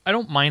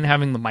don't mind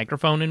having the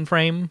microphone in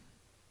frame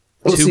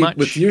too much.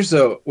 With yours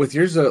though,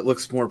 it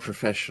looks more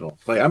professional.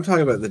 Like, I'm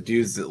talking about the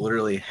dudes that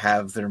literally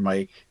have their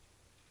mic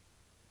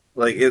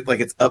like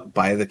it's up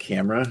by the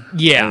camera.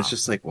 Yeah. And it's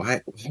just like,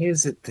 why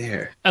is it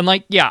there? And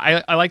like,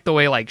 yeah, I like the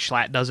way like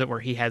Schlatt does it, where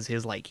he has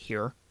his like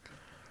here.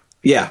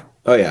 Yeah.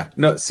 Oh yeah.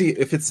 No, see,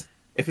 if it's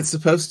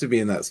supposed to be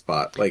in that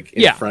spot, like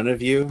in front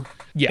of you,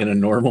 in a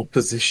normal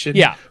position.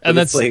 Yeah. And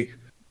that's like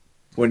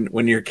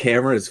when your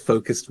camera is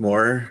focused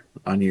more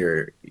on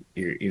your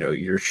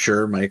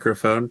Shure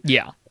microphone.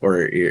 Yeah.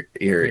 Or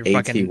your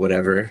AT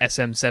whatever.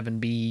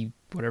 SM7B,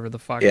 whatever the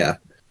fuck. Yeah.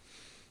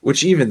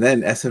 Which even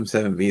then,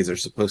 SM7Bs are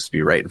supposed to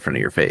be right in front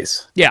of your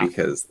face. Yeah.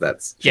 Because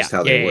that's just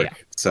how they work.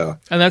 Yeah. So.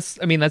 And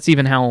that's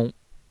even how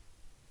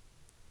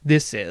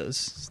this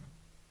is.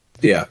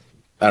 Yeah.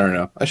 I don't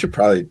know.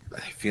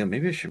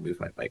 Maybe I should move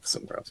my mic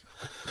somewhere else.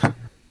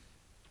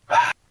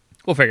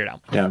 We'll figure it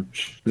out. Yeah.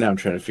 Now I'm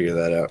trying to figure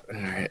that out.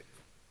 All right.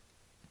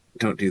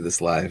 Don't do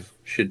this live.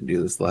 Shouldn't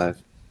do this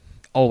live.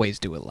 Always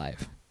do it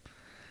live.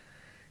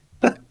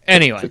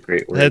 Anyway. That's a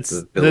great word.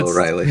 That's Bill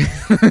O'Reilly.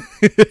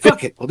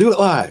 Fuck it. We'll do it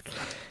live.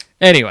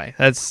 Anyway,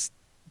 that's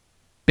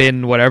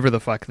been whatever the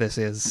fuck this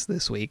is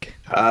this week.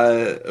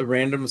 A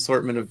random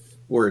assortment of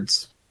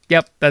words.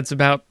 Yep. That's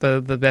about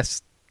the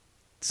best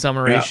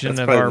summation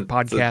of our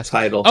podcast. The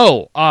title.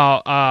 Oh,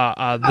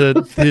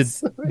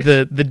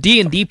 the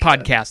D&D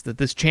podcast that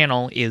this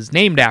channel is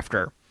named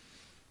after.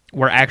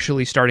 We're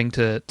actually starting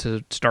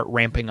to start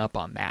ramping up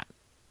on that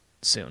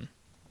soon,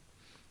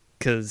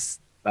 because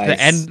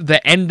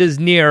the end is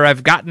near.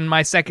 I've gotten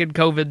my second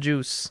COVID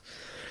juice,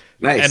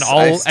 nice,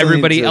 and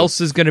everybody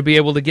else is going to be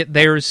able to get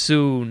theirs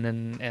soon,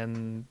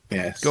 and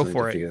go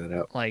for it. Figure that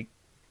out. Like,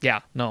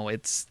 yeah, no,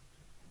 it's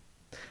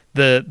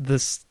the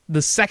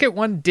second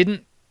one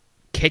didn't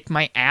kick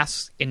my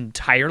ass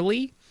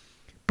entirely,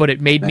 but it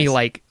made me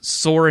like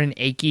sore and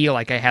achy,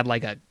 like I had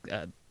like a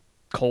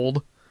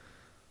cold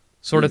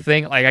sort of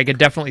thing. Like I could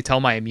definitely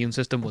tell my immune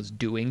system was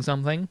doing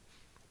something.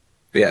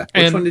 Yeah.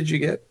 Which one did you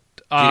get?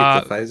 Did you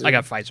get the Pfizer? I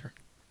got Pfizer.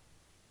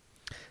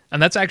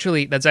 And that's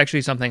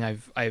actually something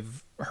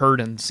I've heard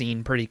and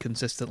seen pretty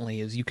consistently,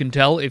 is you can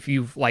tell if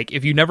you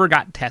never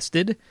got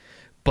tested,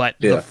 but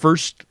if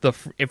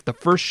the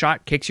first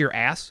shot kicks your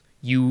ass,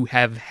 you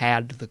have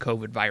had the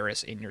COVID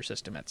virus in your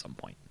system at some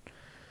point.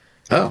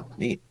 Oh,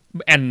 neat.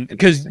 And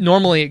because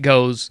normally it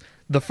goes,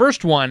 the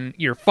first one,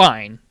 you're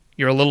fine,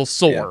 you're a little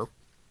sore,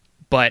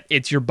 but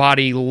it's your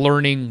body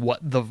learning what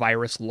the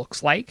virus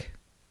looks like.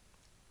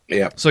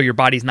 Yeah. So your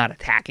body's not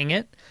attacking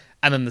it.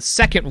 And then the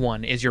second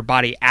one is your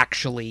body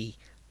actually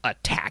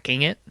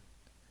attacking it,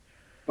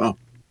 Oh,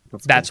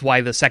 that's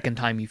why the second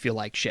time you feel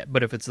like shit.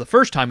 But if it's the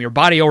first time, your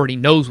body already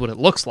knows what it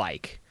looks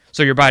like.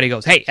 So your body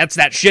goes, hey, that's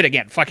that shit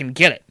again. Fucking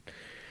get it.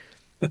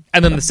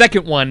 And then the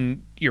second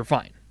one, you're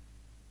fine.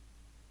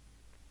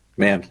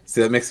 Man,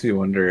 see, that makes me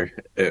wonder,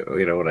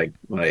 eventually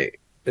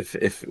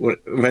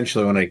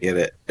when I get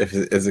it,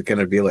 is it going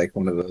to be like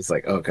one of those,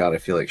 like, oh God, I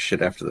feel like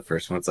shit after the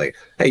first one. It's like,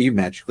 hey, you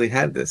magically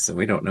had this and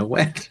we don't know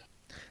when.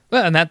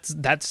 Well, and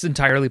that's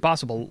entirely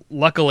possible.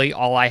 Luckily,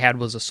 all I had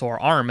was a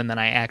sore arm, and then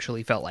I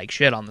actually felt like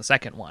shit on the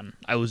second one.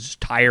 I was just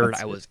tired.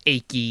 I was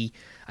achy.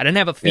 I didn't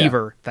have a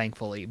fever,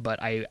 thankfully,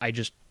 but I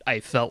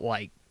felt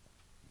like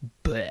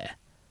bleh.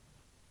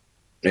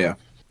 Yeah.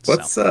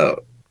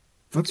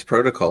 What's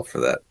protocol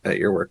for that at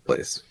your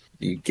workplace?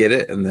 You get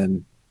it and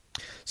then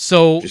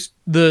just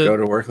go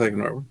to work like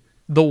normal?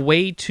 The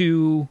way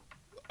to...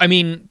 I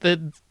mean,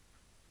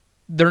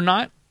 they're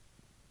not...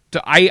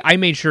 I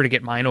made sure to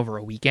get mine over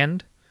a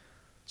weekend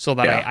so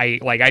that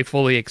I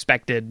fully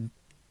expected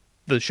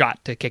the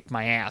shot to kick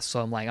my ass.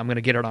 So I'm like, I'm going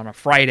to get it on a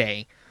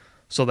Friday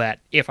so that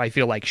if I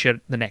feel like shit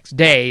the next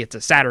day, it's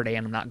a Saturday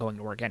and I'm not going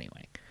to work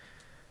anyway.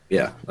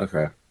 Yeah,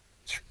 okay.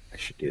 I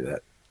should do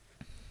that.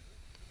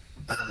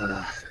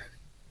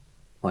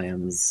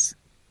 Plans.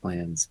 All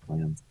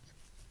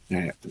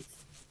right.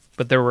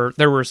 But there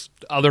were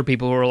other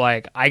people who were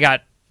like, I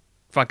got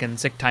fucking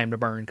sick time to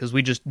burn because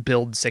we just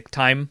build sick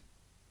time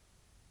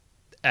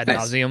ad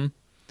nauseum.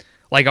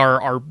 Like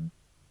our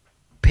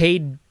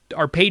paid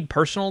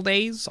personal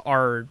days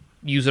are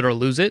use it or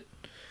lose it,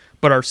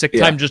 but our sick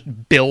time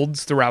just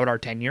builds throughout our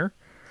tenure.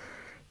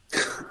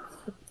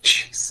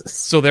 Jesus.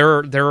 So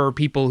there are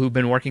people who've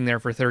been working there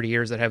for 30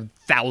 years that have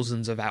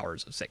thousands of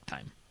hours of sick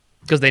time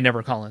because they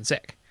never call in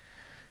sick.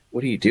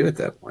 What do you do at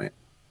that point?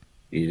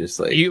 You just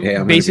like, hey,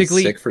 I'm going to be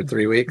sick for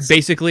 3 weeks?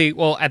 Basically,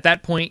 well, at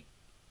that point,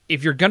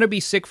 if you're going to be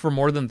sick for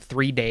more than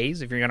 3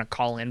 days, if you're going to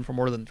call in for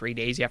more than 3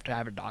 days, you have to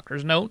have a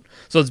doctor's note.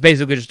 So it's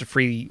basically just a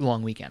free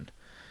long weekend.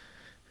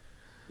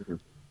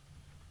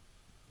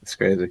 It's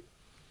crazy.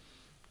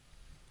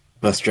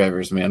 Bus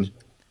drivers, man.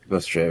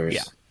 Bus drivers.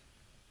 Yeah.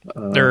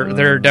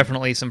 There are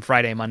definitely some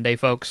Friday, Monday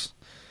folks.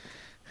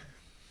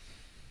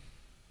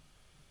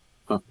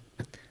 Huh.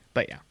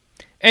 But yeah.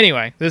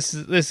 Anyway, this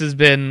has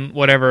been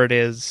whatever it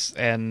is,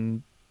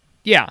 and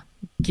yeah,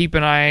 keep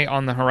an eye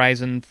on the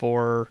horizon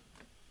for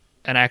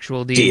an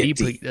actual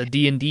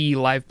D&D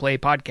live play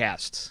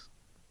podcast.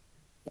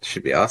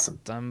 Should be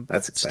awesome.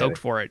 That's exciting. Stoked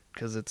for it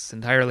because it's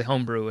entirely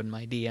homebrew and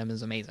my DM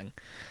is amazing.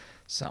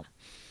 So,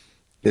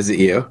 is it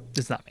you?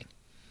 It's not me.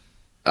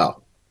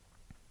 Oh,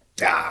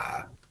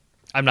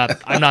 I'm not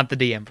the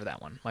DM for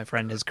that one. My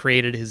friend has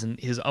created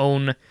his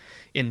own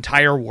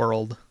entire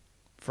world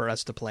for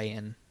us to play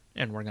in,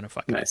 and we're gonna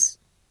fuck it. Nice.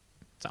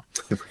 So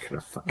we're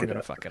gonna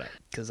fuck it up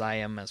because I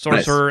am a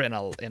sorcerer in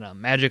a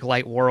magic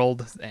light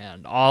world,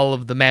 and all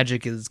of the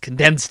magic is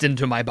condensed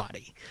into my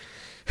body.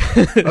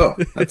 Oh,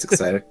 that's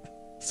exciting.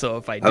 So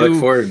if I look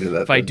forward to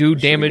that. If I do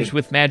damage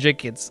with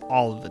magic, it's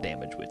all of the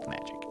damage with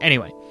magic.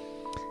 Anyway,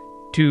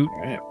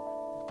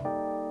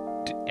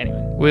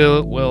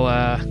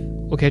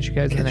 we'll catch you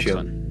guys in the next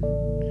one.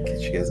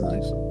 Catch you guys in the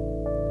next one.